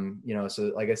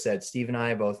 so like I said, Steve and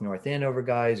I, both North Andover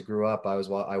guys, grew up.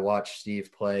 I watched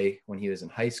Steve play when he was in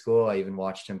high school. I even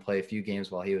watched him play a few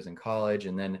games while he was in college.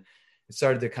 And then it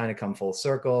started to kind of come full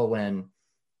circle when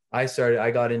I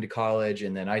got into college,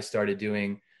 and then I started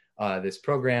doing this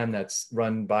program that's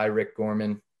run by Rick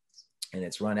Gorman, and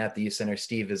it's run at the youth center.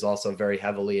 Steve is also very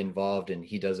heavily involved, and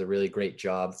he does a really great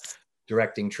job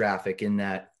directing traffic in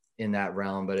that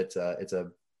realm. But it's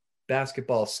a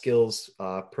basketball skills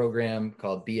program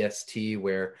called BST,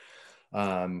 where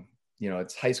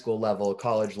it's high school level,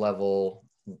 college level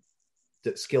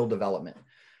skill development.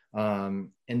 And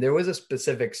there was a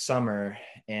specific summer,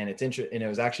 and it's interesting. And it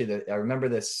was actually I remember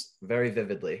this very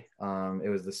vividly. It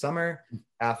was the summer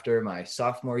after my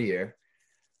sophomore year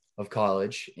of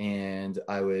college, and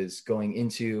I was going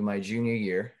into my junior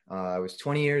year. I was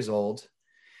 20 years old,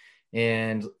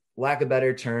 and lack of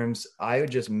better terms, I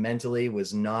just mentally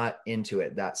was not into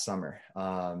it that summer.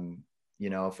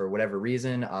 For whatever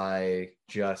reason, I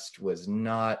was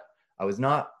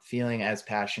not feeling as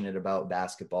passionate about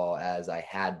basketball as I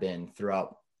had been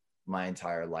throughout my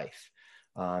entire life.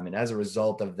 And as a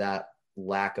result of that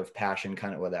lack of passion,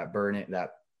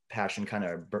 that passion kind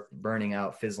of burning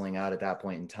out, fizzling out at that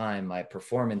point in time, my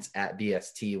performance at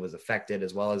BST was affected,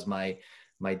 as well as my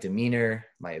demeanor,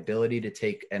 my ability to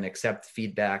take and accept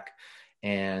feedback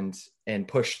and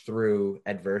push through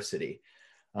adversity.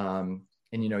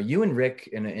 You and Rick,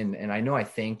 and I know I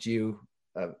thanked you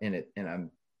in it, and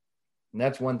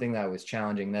that's one thing that was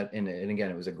challenging, and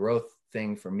again, it was a growth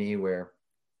thing for me, where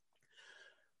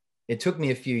it took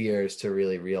me a few years to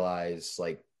really realize,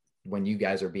 like, when you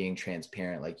guys are being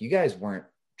transparent, like, you guys weren't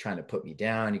trying to put me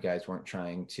down. You guys weren't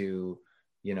trying to,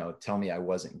 tell me I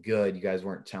wasn't good. You guys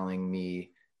weren't telling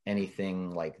me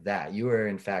anything like that. You were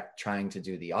in fact trying to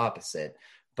do the opposite.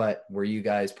 But were you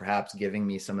guys perhaps giving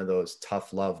me some of those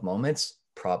tough love moments?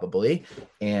 Probably.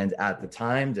 And at the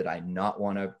time, did I not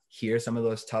want to hear some of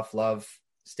those tough love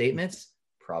statements?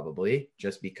 Probably,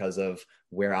 just because of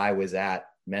where I was at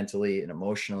mentally and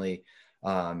emotionally,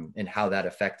 and how that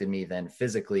affected me then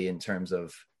physically, in terms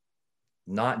of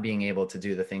not being able to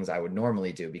do the things I would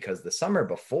normally do. Because the summer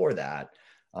before that,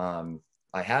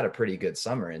 I had a pretty good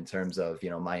summer in terms of,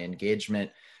 my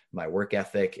engagement, my work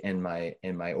ethic, and my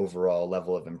overall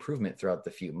level of improvement throughout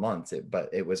the few months. But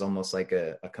it was almost like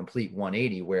a complete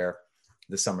 180, where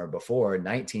the summer before,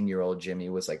 19-year-old Jimmy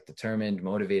was like determined,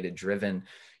 motivated, driven,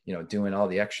 doing all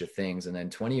the extra things. And then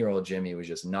 20-year-old Jimmy was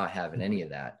just not having any of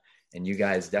that. And you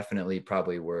guys definitely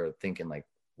probably were thinking, like,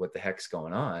 what the heck's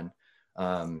going on?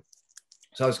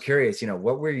 So I was curious,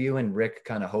 what were you and Rick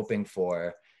kind of hoping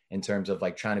for in terms of,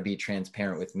 like, trying to be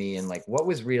transparent with me, and, like, what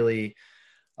was really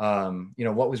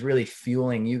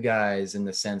fueling you guys, in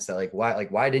the sense that,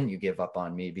 why didn't you give up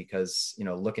on me? Because,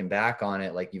 looking back on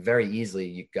it, like, you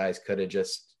guys could have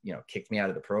just, kicked me out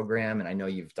of the program. And I know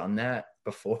you've done that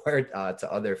before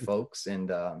to other folks.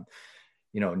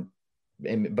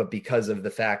 But because of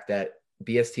the fact that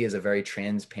BST is a very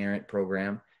transparent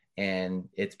program, and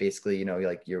it's basically,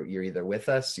 you're either with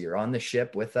us, you're on the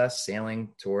ship with us sailing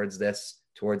towards this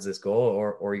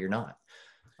goal, or you're not.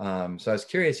 So I was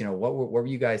curious, what were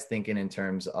you guys thinking in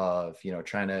terms of,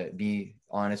 trying to be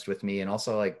honest with me, and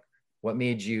also, like, what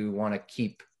made you want to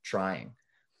keep trying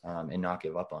and not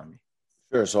give up on me?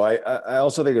 Sure. So I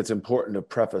also think it's important to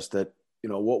preface that,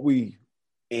 what we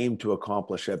aim to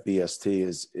accomplish at BST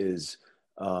is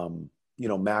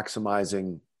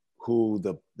maximizing who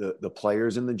the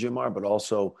players in the gym are, but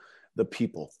also the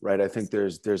people, right? I think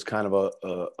there's kind of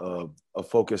a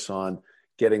focus on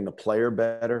getting the player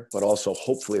better, but also,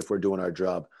 hopefully, if we're doing our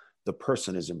job, the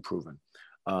person is improving.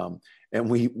 And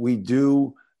we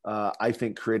do, I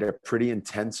think, create a pretty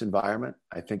intense environment.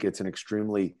 I think it's an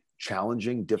extremely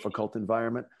challenging, difficult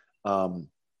environment.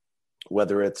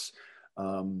 Whether it's,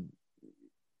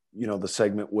 the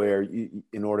segment where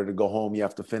in order to go home, you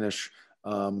have to finish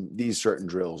these certain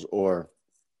drills, or,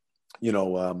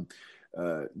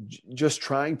 just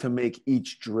trying to make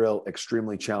each drill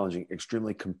extremely challenging,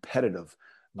 extremely competitive,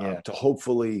 to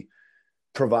hopefully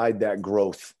provide that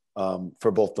growth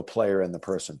for both the player and the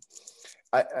person.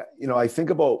 I think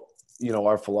about,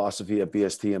 our philosophy at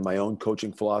BST and my own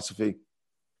coaching philosophy.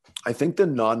 I think the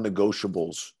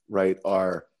non-negotiables, right,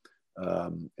 are,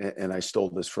 and I stole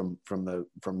this from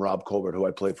Rob Colbert, who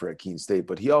I played for at Keene State,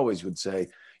 but he always would say,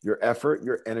 your effort,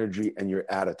 your energy, and your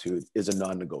attitude is a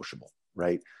non-negotiable,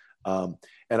 right? And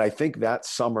I think that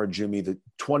summer, Jimmy, the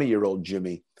 20-year-old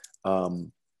Jimmy, I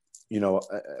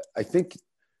think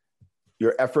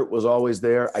your effort was always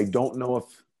there. I don't know if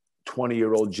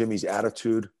 20-year-old Jimmy's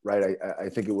attitude, right? I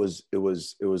think it was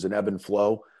an ebb and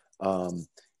flow. And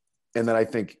then I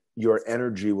think, your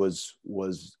energy was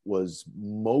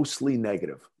mostly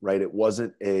negative, right? It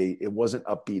wasn't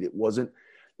upbeat. It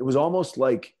was almost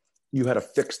like you had a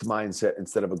fixed mindset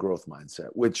instead of a growth mindset,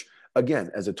 which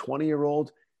again, as a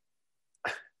 20-year-old,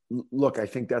 look, I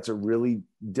think that's a really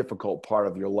difficult part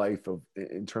of your life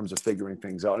in terms of figuring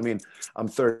things out. I mean, I'm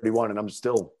 31 and I'm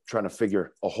still trying to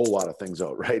figure a whole lot of things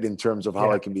out, right? In terms of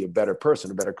how I can be a better person,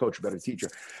 a better coach, a better teacher.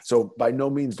 So by no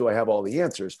means do I have all the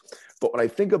answers. But when I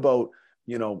think about,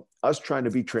 us trying to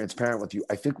be transparent with you,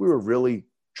 I think we were really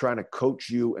trying to coach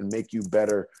you and make you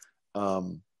better.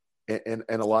 And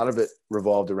a lot of it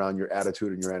revolved around your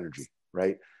attitude and your energy,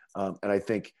 right? And I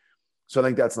think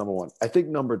that's number one. I think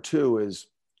number two is,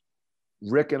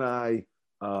 Rick and I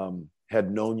had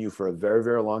known you for a very,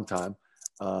 very long time.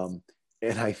 And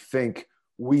I think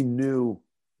we knew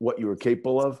what you were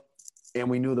capable of, and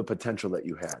we knew the potential that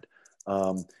you had.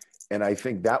 And I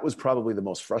think that was probably the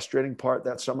most frustrating part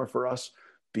that summer for us,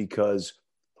 because,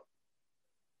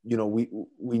 we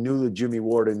knew the Jimmy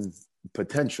Warden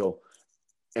potential,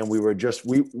 and we were just,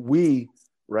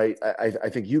 right. I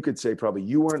think you could say probably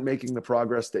you weren't making the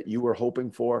progress that you were hoping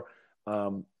for.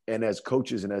 And as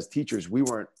coaches and as teachers, we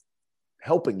weren't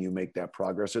helping you make that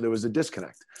progress, or there was a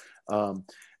disconnect. And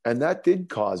that did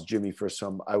cause Jimmy for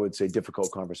some, I would say,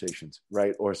 difficult conversations,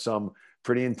 right? Or some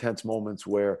pretty intense moments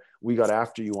where we got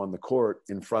after you on the court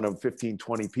in front of 15,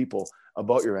 20 people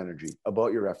about your energy,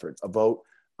 about your effort, about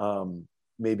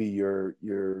maybe your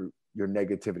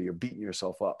negativity, or beating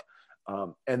yourself up.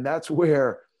 And that's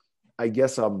where I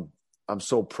guess I'm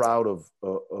so proud of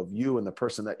you and the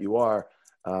person that you are.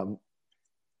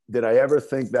 Did I ever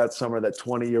think that summer that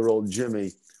 20-year-old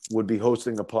Jimmy would be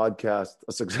hosting a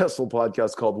successful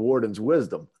podcast called Warden's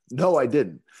Wisdom? No, I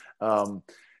didn't.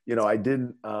 I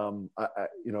didn't.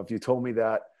 If you told me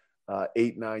that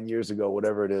 8-9 years ago,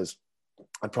 whatever it is,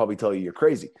 I'd probably tell you you're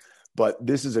crazy. But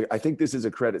I think this is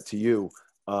a credit to you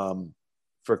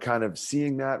for kind of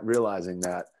seeing that, realizing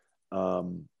that,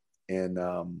 and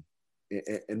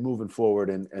moving forward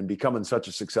and becoming such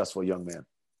a successful young man.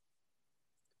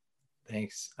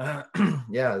 Thanks.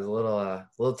 Yeah, I was a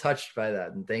little touched by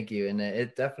that, and thank you. And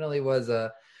it definitely was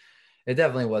a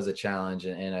challenge.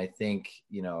 And I think,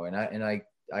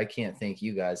 I can't thank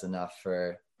you guys enough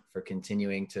for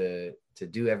continuing to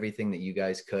do everything that you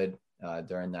guys could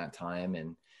during that time.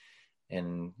 And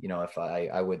if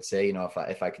I would say,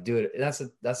 if I could do it, that's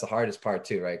the hardest part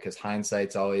too, right? Because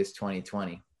hindsight's always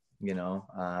 20/20.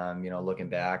 Looking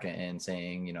back and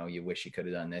saying, you wish you could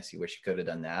have done this, you wish you could have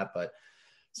done that, but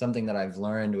something that I've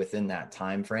learned within that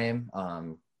time frame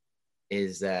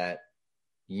is that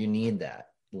you need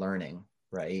that learning,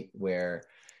 right? Where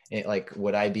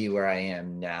would I be where I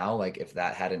am now? Like, if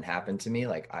that hadn't happened to me,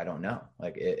 I don't know.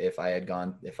 Like, if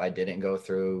I didn't go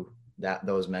through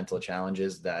those mental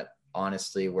challenges that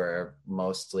honestly were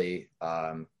mostly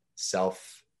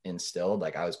self-instilled,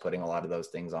 I was putting a lot of those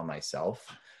things on myself.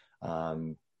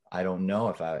 I don't know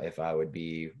if I would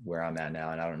be where I'm at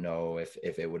now, and I don't know if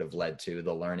it would have led to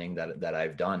the learning that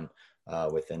I've done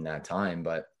within that time.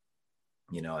 But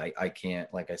I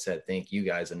can't, like I said, thank you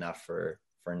guys enough for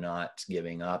not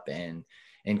giving up and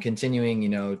continuing,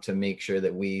 to make sure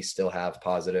that we still have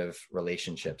positive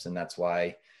relationships. And that's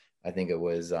why I think it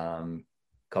was a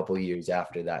couple of years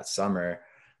after that summer,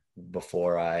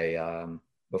 before I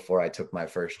took my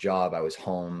first job, I was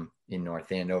home in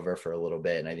North Andover for a little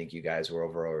bit. And I think you guys were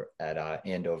over at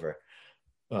Andover,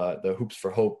 the Hoops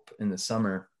for Hope in the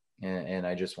summer. And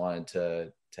I just wanted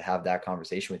to have that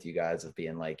conversation with you guys of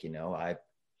being like,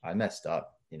 I messed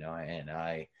up, and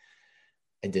I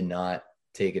did not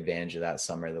take advantage of that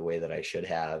summer the way that I should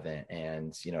have.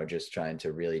 And just trying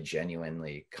to really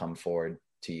genuinely come forward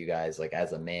to you guys,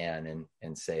 as a man,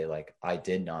 and say, I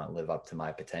did not live up to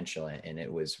my potential. And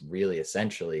it was really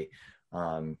essentially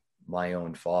my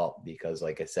own fault, because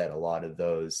like I said, a lot of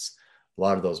those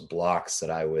blocks that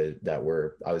I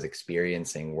was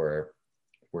experiencing were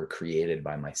created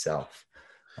by myself.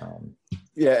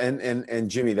 Yeah. And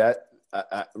Jimmy, that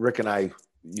Rick and I,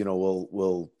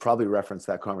 we'll probably reference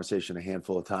that conversation a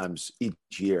handful of times each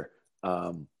year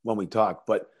when we talk,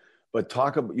 but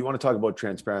you want to talk about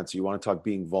transparency. You want to talk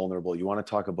being vulnerable. You want to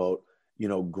talk about,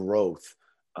 growth,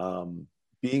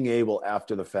 being able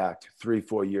after the fact,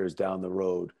 3-4 years down the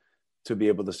road, to be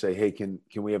able to say, hey, can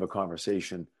we have a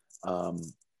conversation? And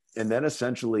then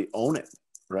essentially own it.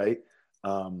 Right.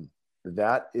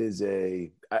 That is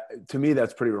to me,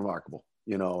 that's pretty remarkable,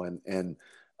 and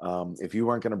if you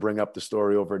weren't going to bring up the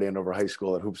story over at Andover High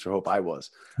School at Hoops for Hope, I was,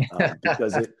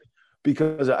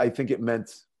 because I think it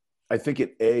meant, I think,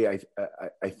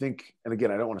 and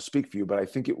again, I don't want to speak for you, but I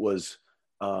think it was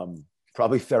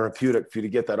probably therapeutic for you to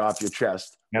get that off your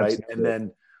chest. Right. Absolutely. And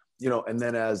then, and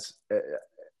then as,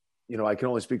 I can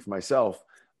only speak for myself.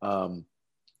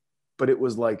 But it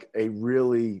was like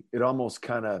it almost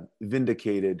kind of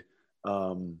vindicated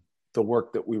the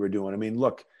work that we were doing. I mean,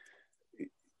 look,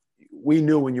 we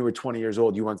knew when you were 20 years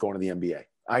old, you weren't going to the NBA.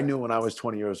 I knew when I was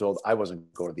 20 years old, I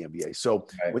wasn't going to the NBA. So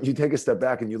when you take a step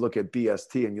back and you look at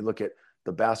BST and you look at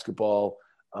the basketball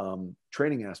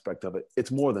training aspect of it, it's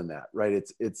more than that, right?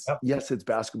 Yes, it's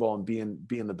basketball and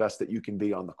being the best that you can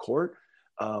be on the court.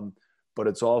 But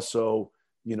it's also,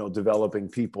 developing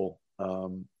people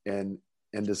and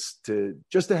just to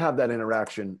have that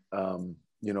interaction,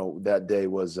 that day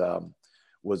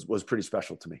was pretty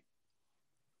special to me.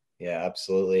 Yeah,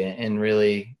 absolutely. And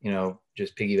really,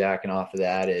 just piggybacking off of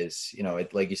that is,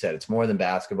 like you said, it's more than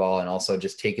basketball, and also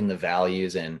just taking the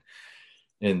values and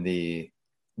the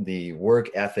work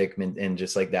ethic and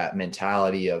just like that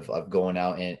mentality of going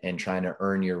out and trying to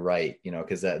earn your right,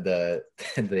 because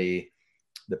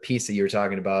the piece that you were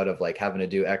talking about of like having to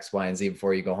do X, Y, and Z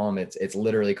before you go home, it's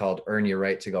literally called earn your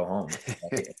right to go home.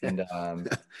 Right?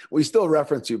 And we still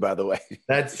reference you, by the way.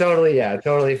 That's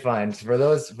totally fine. For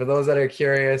those that are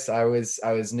curious, I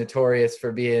was notorious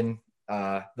for being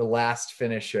the last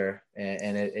finisher,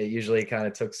 and it usually kind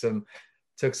of took some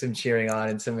cheering on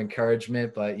and some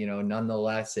encouragement, but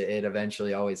nonetheless, it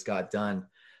eventually always got done.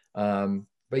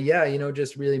 But yeah,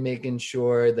 just really making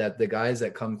sure that the guys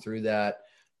that come through that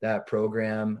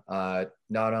program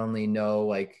not only know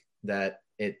like that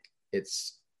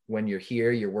it's when you're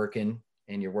here, you're working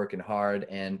and you're working hard,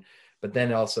 but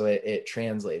then also it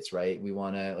translates, right? We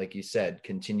want to, like you said,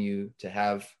 continue to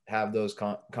have those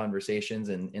conversations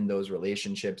and in those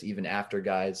relationships, even after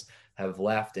guys have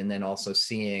left, and then also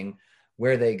seeing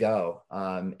where they go.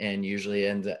 And usually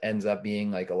ends up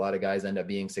being like a lot of guys end up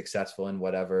being successful in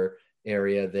whatever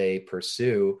area they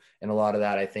pursue. And a lot of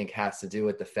that, I think, has to do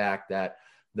with the fact that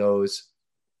those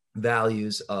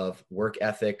values of work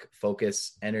ethic,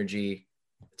 focus, energy,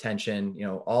 attention,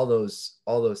 all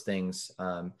those things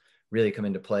really come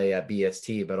into play at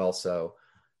BST, but also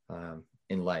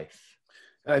in life.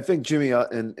 I think, Jimmy,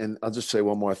 and I'll just say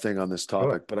one more thing on this topic,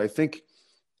 sure. But I think,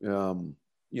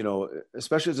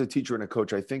 especially as a teacher and a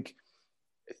coach, I think,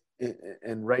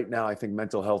 and right now, I think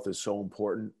mental health is so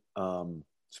important,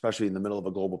 especially in the middle of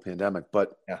a global pandemic.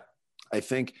 But yeah. I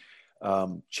think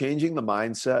changing the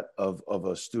mindset of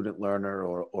a student learner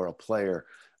or a player,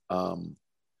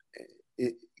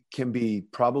 it can be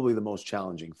probably the most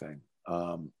challenging thing.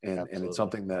 And it's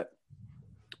something that,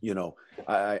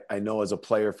 I know as a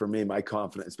player, for me, my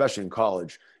confidence, especially in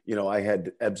college, I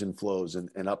had ebbs and flows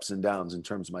and ups and downs in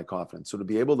terms of my confidence. So to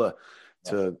be able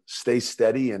to stay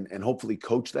steady and hopefully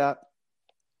coach that,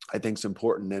 I think is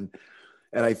important.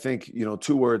 And I think,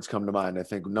 two words come to mind. I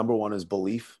think number one is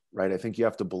belief, right? I think you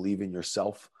have to believe in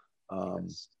yourself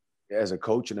as a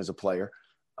coach and as a player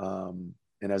and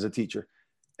as a teacher.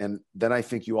 And then I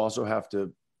think you also have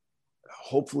to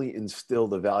hopefully instill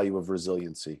the value of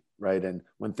resiliency, right? And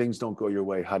when things don't go your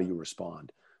way, how do you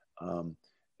respond?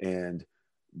 And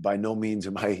by no means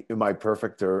am I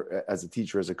perfect or as a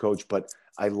teacher, as a coach, but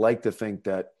I like to think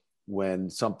that when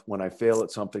I fail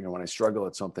at something or when I struggle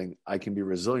at something, I can be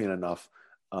resilient enough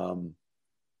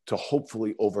to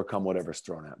hopefully overcome whatever's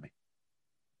thrown at me.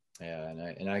 Yeah,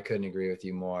 and I couldn't agree with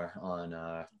you more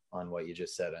on what you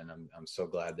just said, and I'm so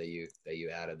glad that you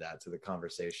added that to the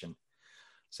conversation.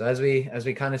 So as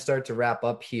we kind of start to wrap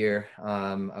up here,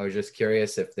 I was just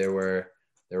curious if there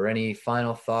were any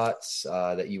final thoughts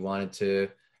that you wanted to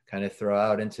kind of throw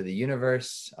out into the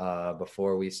universe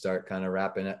before we start kind of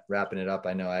wrapping it up.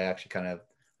 I know I actually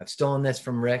I've stolen this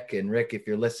from Rick, and Rick, if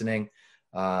you're listening,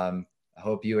 I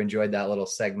hope you enjoyed that little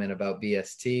segment about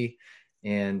BST.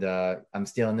 And I'm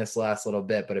stealing this last little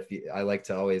bit, but I like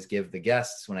to always give the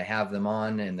guests when I have them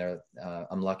on, and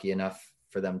I'm lucky enough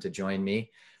for them to join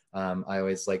me. I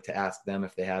always like to ask them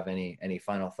if they have any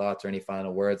final thoughts or any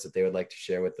final words that they would like to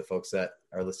share with the folks that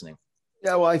are listening.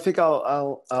 Yeah, well, I think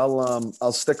I'll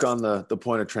stick on the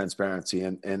point of transparency,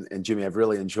 and Jimmy, I've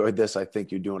really enjoyed this. I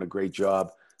think you're doing a great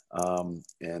job,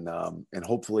 and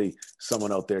hopefully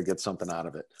someone out there gets something out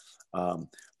of it.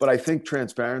 But I think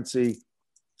transparency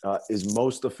is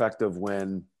most effective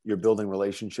when you're building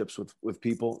relationships with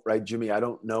people, right, Jimmy? I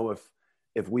don't know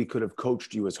if we could have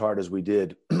coached you as hard as we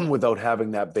did without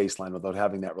having that baseline, without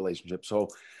having that relationship. So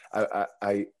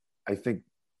I think,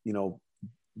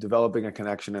 developing a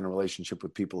connection and a relationship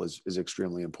with people is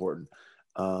extremely important.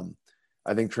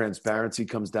 I think transparency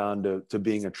comes down to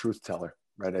being a truth teller,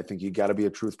 right? I think you got to be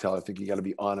a truth teller. I think you got to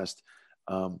be honest,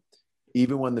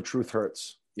 even when the truth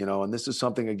hurts, and this is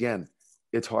something, again,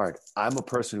 it's hard. I'm a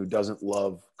person who doesn't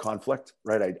love conflict,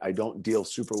 right? I don't deal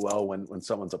super well when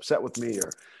someone's upset with me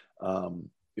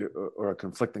or a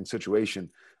conflicting situation.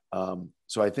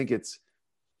 So I think it's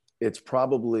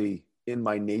probably in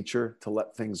my nature to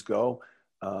let things go.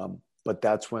 But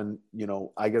that's when,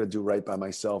 I got to do right by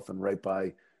myself and right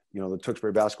by, the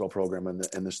Tewksbury basketball program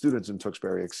and the students in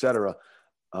Tewksbury, et cetera,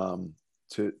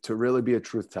 to really be a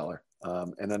truth teller,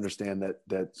 and understand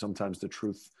that sometimes the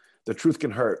truth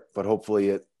can hurt, but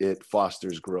hopefully it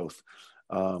fosters growth.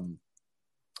 And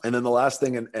then the last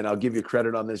thing, and I'll give you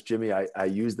credit on this, Jimmy, I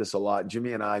use this a lot.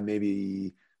 Jimmy and I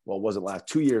it wasn't last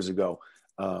 2 years ago,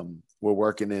 we're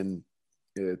working in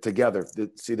together.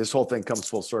 See, this whole thing comes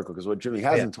full circle, because what Jimmy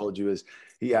hasn't told you is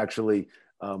he actually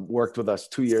worked with us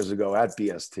 2 years ago at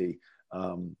BST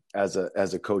as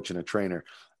a coach and a trainer.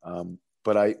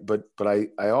 But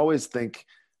I always think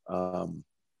I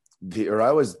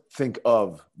always think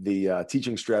of the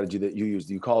teaching strategy that you used.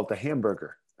 You call it the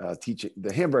hamburger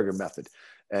method,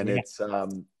 and it's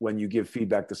when you give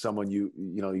feedback to someone, you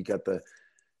get the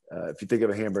if you think of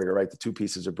a hamburger, right, the two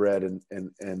pieces of bread and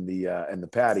the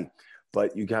patty,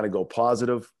 but you kind of go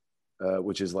positive,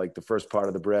 which is like the first part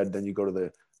of the bread, then you go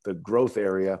to the growth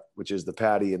area, which is the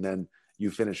patty, and then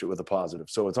you finish it with a positive.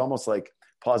 So it's almost like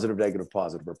positive, negative,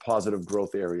 positive, or positive,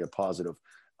 growth area, positive.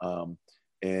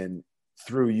 And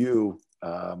through you,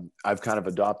 I've kind of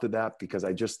adopted that, because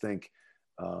I just think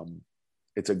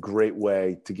it's a great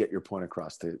way to get your point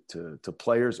across to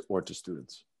players or to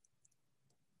students.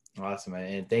 Awesome.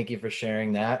 And thank you for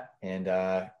sharing that. And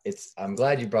I'm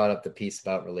glad you brought up the piece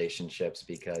about relationships,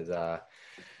 because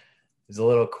there's a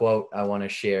little quote I want to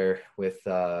share with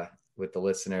the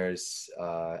listeners.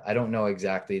 I don't know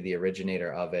exactly the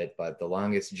originator of it, but the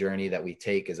longest journey that we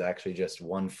take is actually just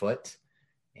 1 foot,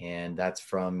 and that's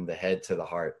from the head to the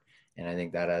heart. And I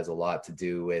think that has a lot to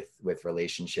do with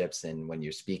relationships. And when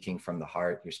you're speaking from the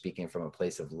heart, you're speaking from a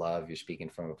place of love, you're speaking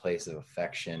from a place of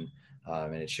affection,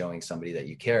 and it's showing somebody that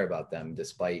you care about them,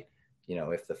 despite,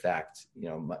 if the fact,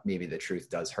 maybe the truth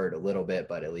does hurt a little bit,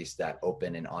 but at least that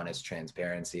open and honest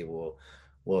transparency will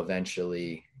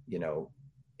eventually,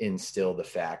 instill the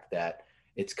fact that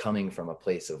it's coming from a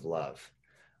place of love.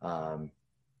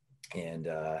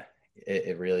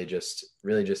 It really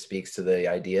just speaks to the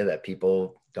idea that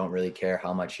people don't really care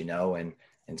how much you know, and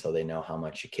until they know how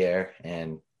much you care.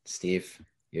 And Steve,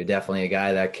 you're definitely a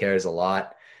guy that cares a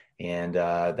lot. And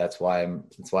that's why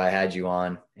I had you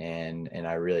on. And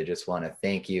I really just want to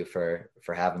thank you for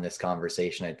having this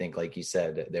conversation. I think, like you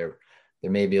said, there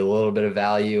may be a little bit of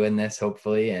value in this,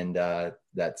 hopefully, and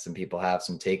that some people have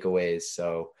some takeaways.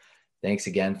 So thanks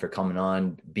again for coming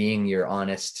on, being your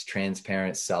honest,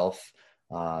 transparent self.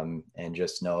 And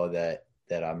just know that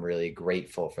I'm really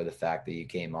grateful for the fact that you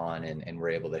came on and were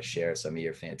able to share some of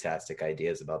your fantastic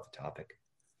ideas about the topic.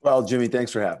 Well, Jimmy,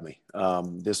 thanks for having me.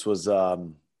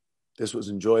 This was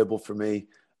enjoyable for me.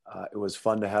 It was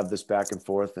fun to have this back and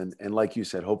forth. And like you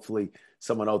said, hopefully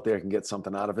someone out there can get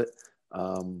something out of it.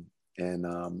 And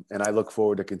I look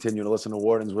forward to continuing to listen to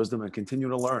Worden's Wisdom and continue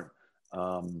to learn,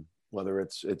 whether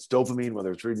it's dopamine,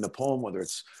 whether it's reading a poem, whether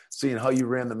it's seeing how you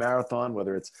ran the marathon,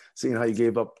 whether it's seeing how you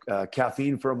gave up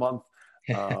caffeine for a month.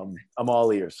 I'm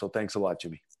all ears. So thanks a lot,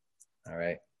 Jimmy. All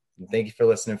right. And thank you for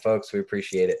listening, folks. We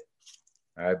appreciate it.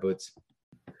 All right, Boots.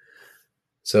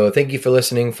 So thank you for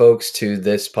listening, folks, to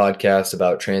this podcast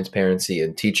about transparency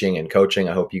and teaching and coaching.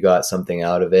 I hope you got something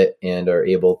out of it and are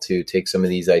able to take some of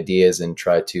these ideas and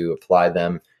try to apply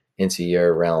them into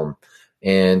your realm.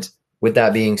 And with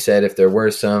that being said, if there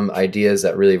were some ideas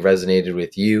that really resonated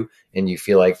with you and you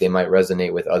feel like they might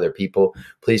resonate with other people,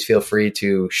 please feel free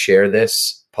to share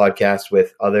this podcast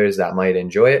with others that might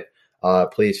enjoy it.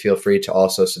 Please feel free to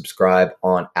also subscribe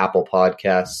on Apple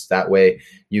Podcasts. That way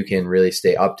you can really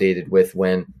stay updated with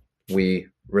when we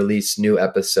release new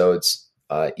episodes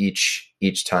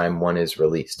each time one is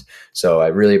released. So I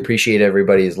really appreciate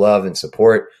everybody's love and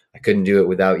support. I couldn't do it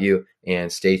without you,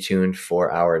 and stay tuned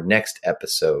for our next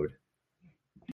episode.